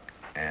 o'clock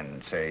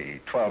and,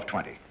 say,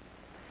 12:20?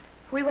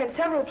 We went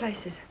several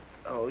places.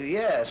 Oh,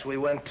 yes, we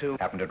went to...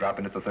 Happened to drop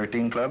in at the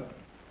 13 Club?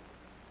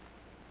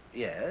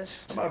 Yes.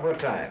 About what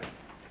time?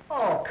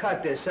 Oh,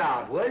 cut this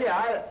out, will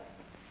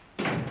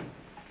you?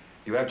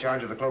 You have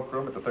charge of the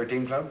cloakroom at the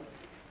 13 Club?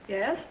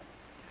 Yes,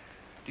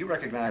 Do you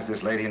recognize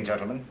this lady and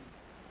gentleman?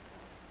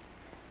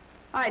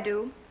 I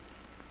do.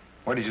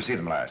 Where did you see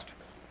them last?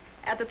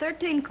 At the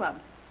 13 Club.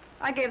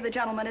 I gave the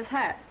gentleman his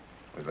hat.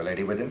 Was the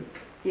lady with him?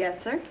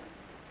 Yes, sir.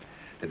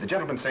 Did the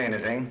gentleman say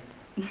anything?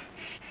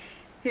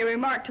 He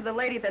remarked to the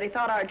lady that he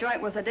thought our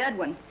joint was a dead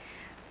one.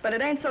 But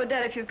it ain't so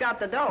dead if you've got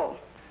the dough.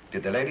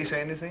 Did the lady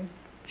say anything?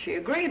 She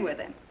agreed with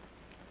him.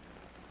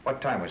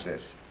 What time was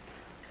this?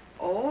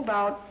 Oh,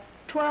 about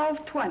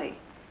 12:20.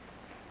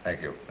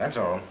 Thank you. That's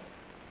all.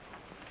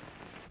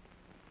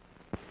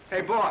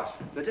 Hey, boss,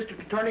 the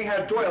district attorney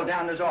has Doyle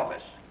down in his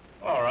office.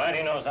 All right,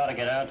 he knows how to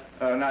get out.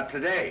 Not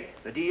today.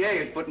 The DA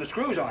is putting the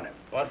screws on him.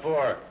 What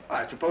for?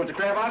 I suppose to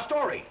grab our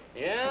story.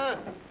 Yeah?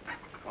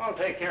 I'll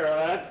take care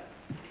of that.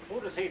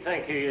 Who does he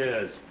think he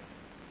is?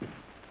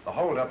 The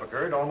holdup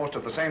occurred almost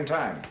at the same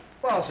time.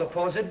 Well,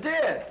 suppose it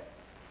did.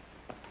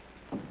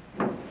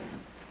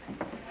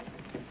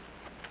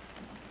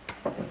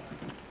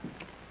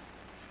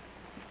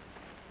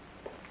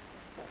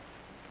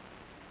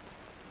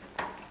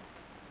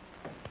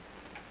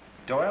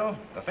 Doyle,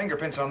 the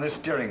fingerprints on this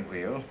steering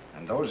wheel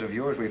and those of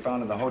yours we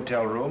found in the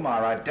hotel room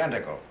are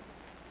identical.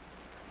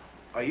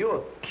 Are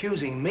you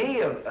accusing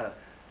me of...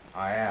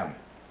 I am.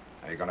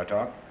 Are you going to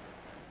talk?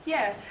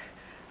 Yes.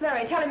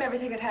 Larry, tell him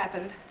everything that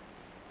happened.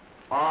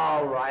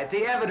 All right,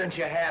 the evidence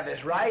you have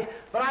is right,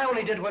 but I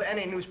only did what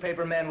any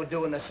newspaper man would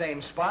do in the same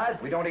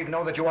spot. We don't even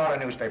know that you are a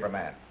newspaper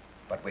man,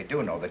 but we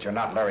do know that you're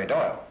not Larry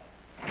Doyle.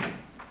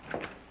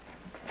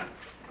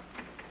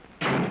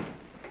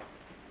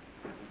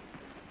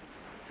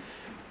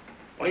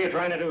 What are you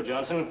trying to do,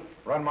 Johnson?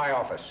 Run my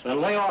office.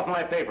 Then lay off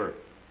my paper.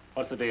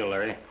 What's the deal,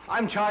 Larry?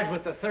 I'm charged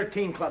with the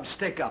 13 Club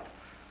stick-up.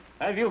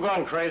 Have you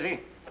gone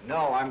crazy?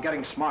 No, I'm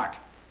getting smart.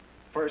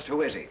 First,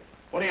 who is he?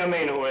 What do you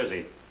mean, who is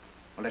he?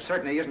 Well, it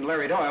certainly isn't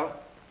Larry Doyle.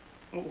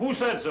 Who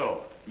said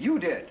so? You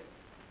did.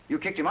 You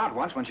kicked him out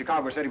once when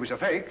Chicago said he was a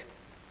fake.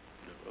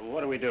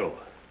 What do we do?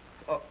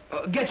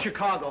 Get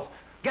Chicago.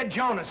 Get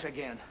Jonas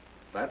again.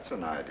 That's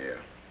an idea.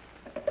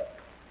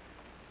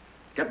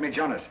 Get me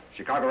Jonas,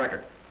 Chicago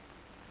Record.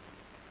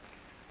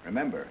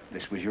 Remember,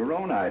 this was your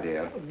own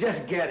idea.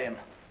 Just get him.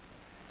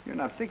 You're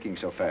not thinking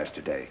so fast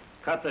today.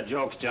 Cut the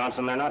jokes,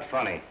 Johnson. They're not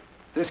funny.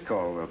 This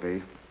call will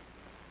be.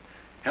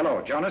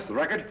 Hello, Jonas, the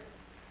Record.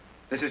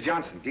 This is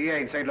Johnson, DA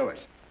in St. Louis.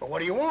 Well, what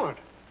do you want?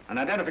 An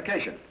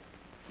identification.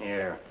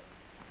 Here.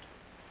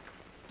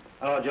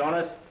 Hello,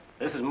 Jonas.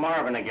 This is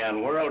Marvin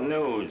again, World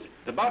News.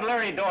 It's about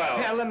Larry Doyle.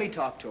 Yeah, let me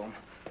talk to him.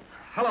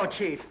 Hello,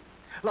 Chief.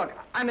 Look,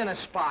 I'm in a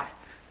spot.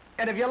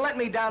 And if you let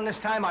me down this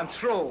time, I'm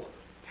through.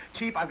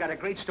 Chief, I've got a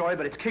great story,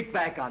 but it's kicked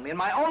back on me. And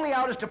my only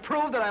out is to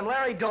prove that I'm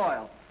Larry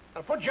Doyle.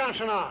 Now, put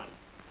Johnson on.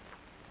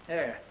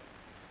 There.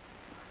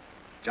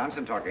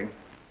 Johnson talking.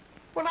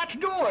 Well, that's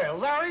Doyle,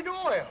 Larry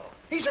Doyle.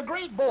 He's a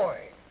great boy.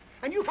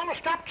 And you fellas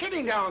stop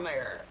kidding down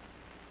there.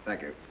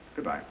 Thank you.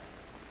 Goodbye.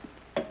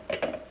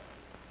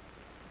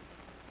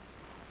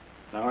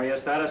 Now, are you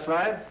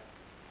satisfied?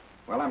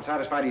 Well, I'm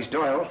satisfied he's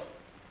Doyle,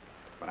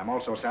 but I'm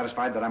also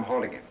satisfied that I'm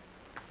holding him.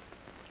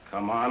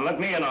 Come on, let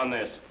me in on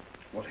this.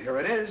 Well, here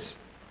it is.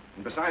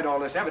 And beside all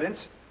this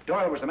evidence,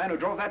 Doyle was the man who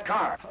drove that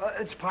car.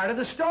 It's part of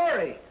the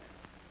story.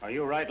 Are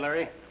you right,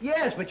 Larry?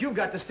 Yes, but you've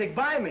got to stick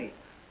by me.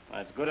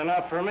 That's good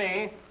enough for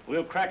me.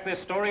 We'll crack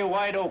this story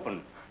wide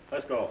open.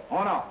 Let's go.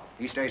 Oh, no.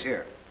 He stays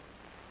here.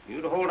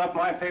 You to hold up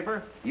my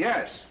paper?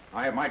 Yes.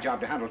 I have my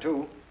job to handle,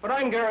 too. But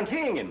I'm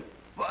guaranteeing him.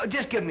 Well,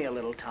 just give me a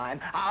little time.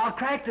 I'll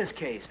crack this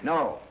case.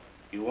 No.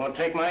 You won't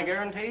take my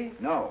guarantee?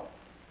 No.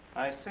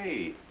 I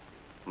see.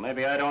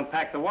 Maybe I don't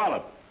pack the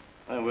wallop.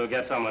 Then we'll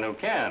get someone who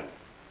can.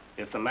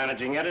 If the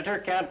managing editor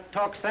can't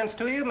talk sense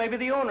to you, maybe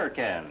the owner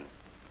can.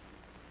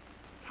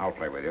 I'll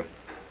play with you.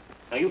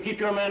 Now, you keep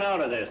your men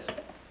out of this.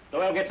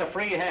 Doyle gets a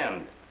free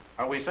hand.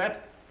 Are we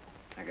set?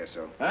 I guess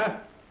so. Huh?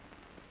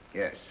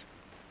 Yes.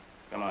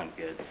 Come on,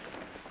 kid.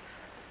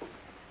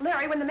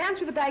 Larry, when the man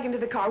threw the bag into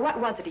the car,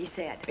 what was it he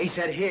said? He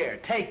said, here,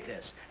 take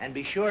this, and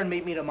be sure and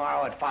meet me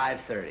tomorrow at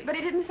 5:30. But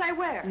he didn't say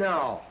where.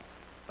 No.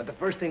 But the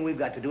first thing we've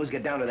got to do is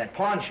get down to that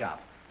pawn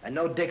shop. And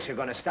no dicks are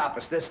going to stop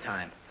us this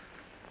time.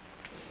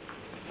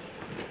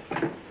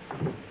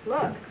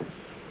 Look,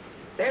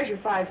 there's your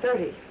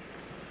 5:30.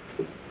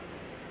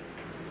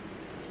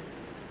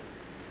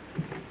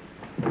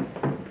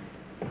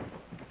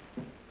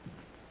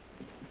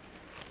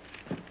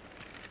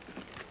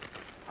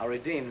 I'll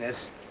redeem this.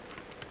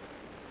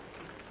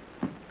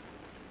 What's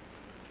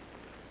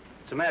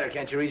the matter?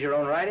 Can't you read your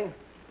own writing?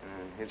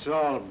 It's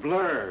all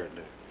blurred.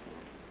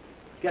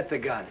 Get the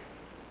gun.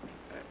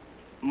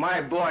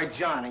 My boy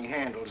Johnny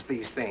handles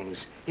these things.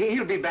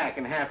 He'll be back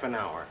in half an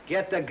hour.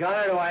 Get the gun,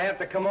 or do I have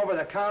to come over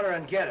the counter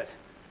and get it?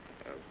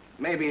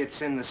 Maybe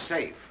it's in the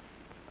safe.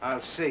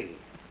 I'll see.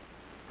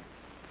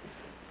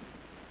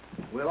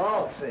 We'll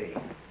all see.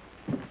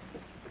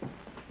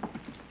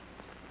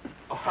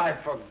 Oh, I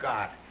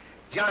forgot.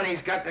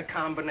 Johnny's got the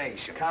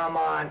combination. Come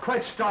on,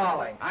 quit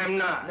stalling. I'm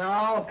not.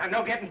 No?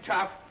 No getting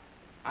tough.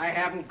 I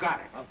haven't got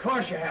it. Of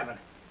course you haven't.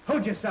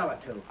 Who'd you sell it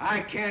to?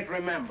 I can't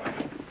remember.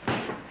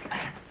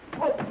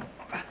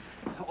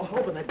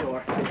 Open the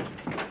door.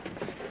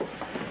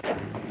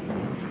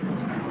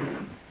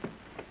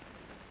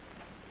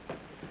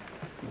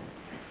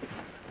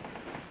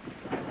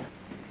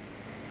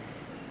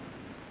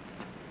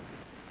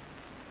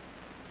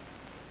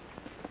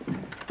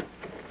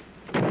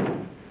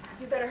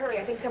 You better hurry.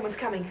 I think someone's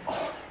coming.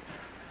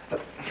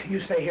 You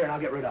stay here and I'll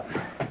get rid of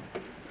him.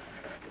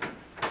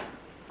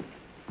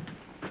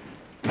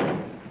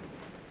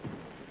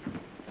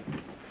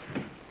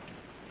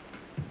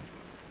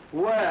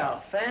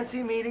 Well,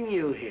 fancy meeting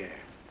you here.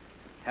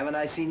 Haven't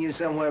I seen you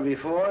somewhere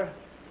before?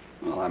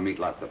 Well, I meet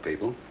lots of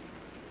people.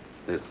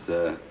 This,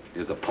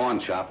 is a pawn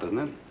shop, isn't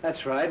it?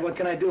 That's right. What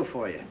can I do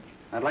for you?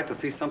 I'd like to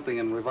see something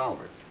in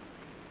revolvers.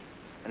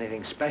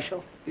 Anything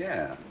special?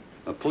 Yeah,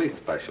 a police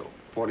special,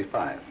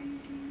 45.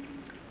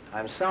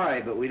 I'm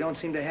sorry, but we don't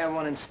seem to have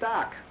one in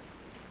stock.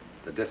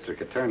 The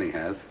district attorney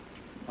has.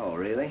 Oh,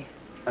 really?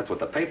 That's what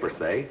the papers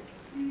say.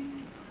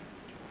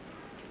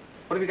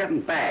 What have you got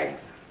in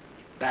bags?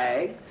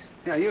 Bags?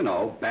 Yeah, you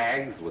know,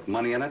 bags with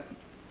money in it.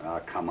 Oh,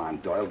 come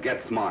on, Doyle,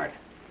 get smart.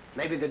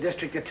 Maybe the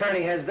district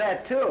attorney has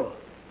that, too.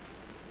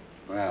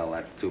 Well,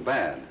 that's too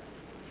bad.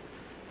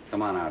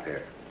 Come on out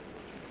here.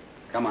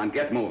 Come on,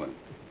 get moving.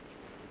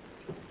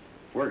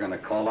 We're gonna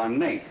call on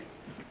Nate.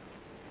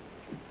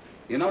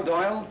 You know,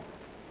 Doyle,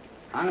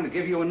 I'm gonna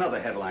give you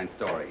another headline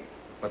story.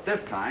 But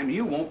this time,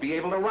 you won't be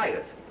able to write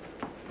it.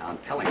 Now, I'm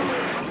telling you.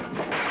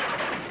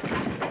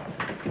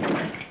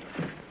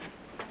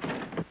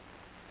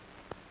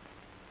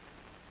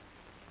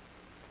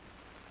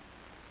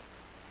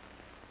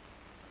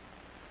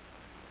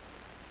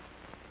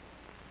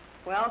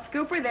 Well,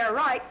 Scooper, they're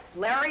right.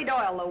 Larry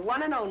Doyle, the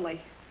one and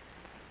only.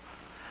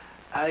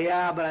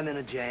 Yeah, but I'm in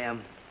a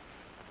jam.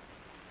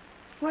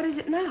 What is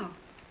it now?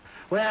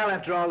 Well,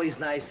 after all these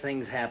nice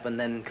things happen,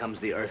 then comes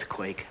the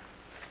earthquake.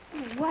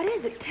 What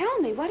is it?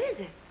 Tell me, what is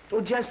it? Well,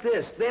 just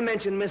this. They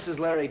mentioned Mrs.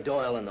 Larry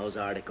Doyle in those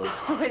articles.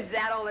 Oh, is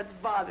that all that's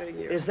bothering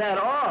you? Is that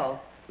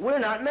all? We're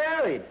not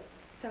married.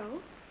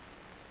 So?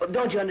 Well,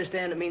 don't you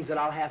understand? It means that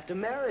I'll have to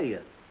marry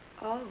you.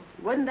 Oh,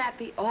 wouldn't that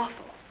be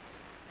awful?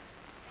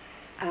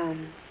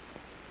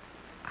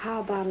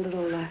 How about a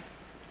little,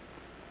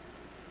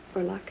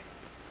 for luck?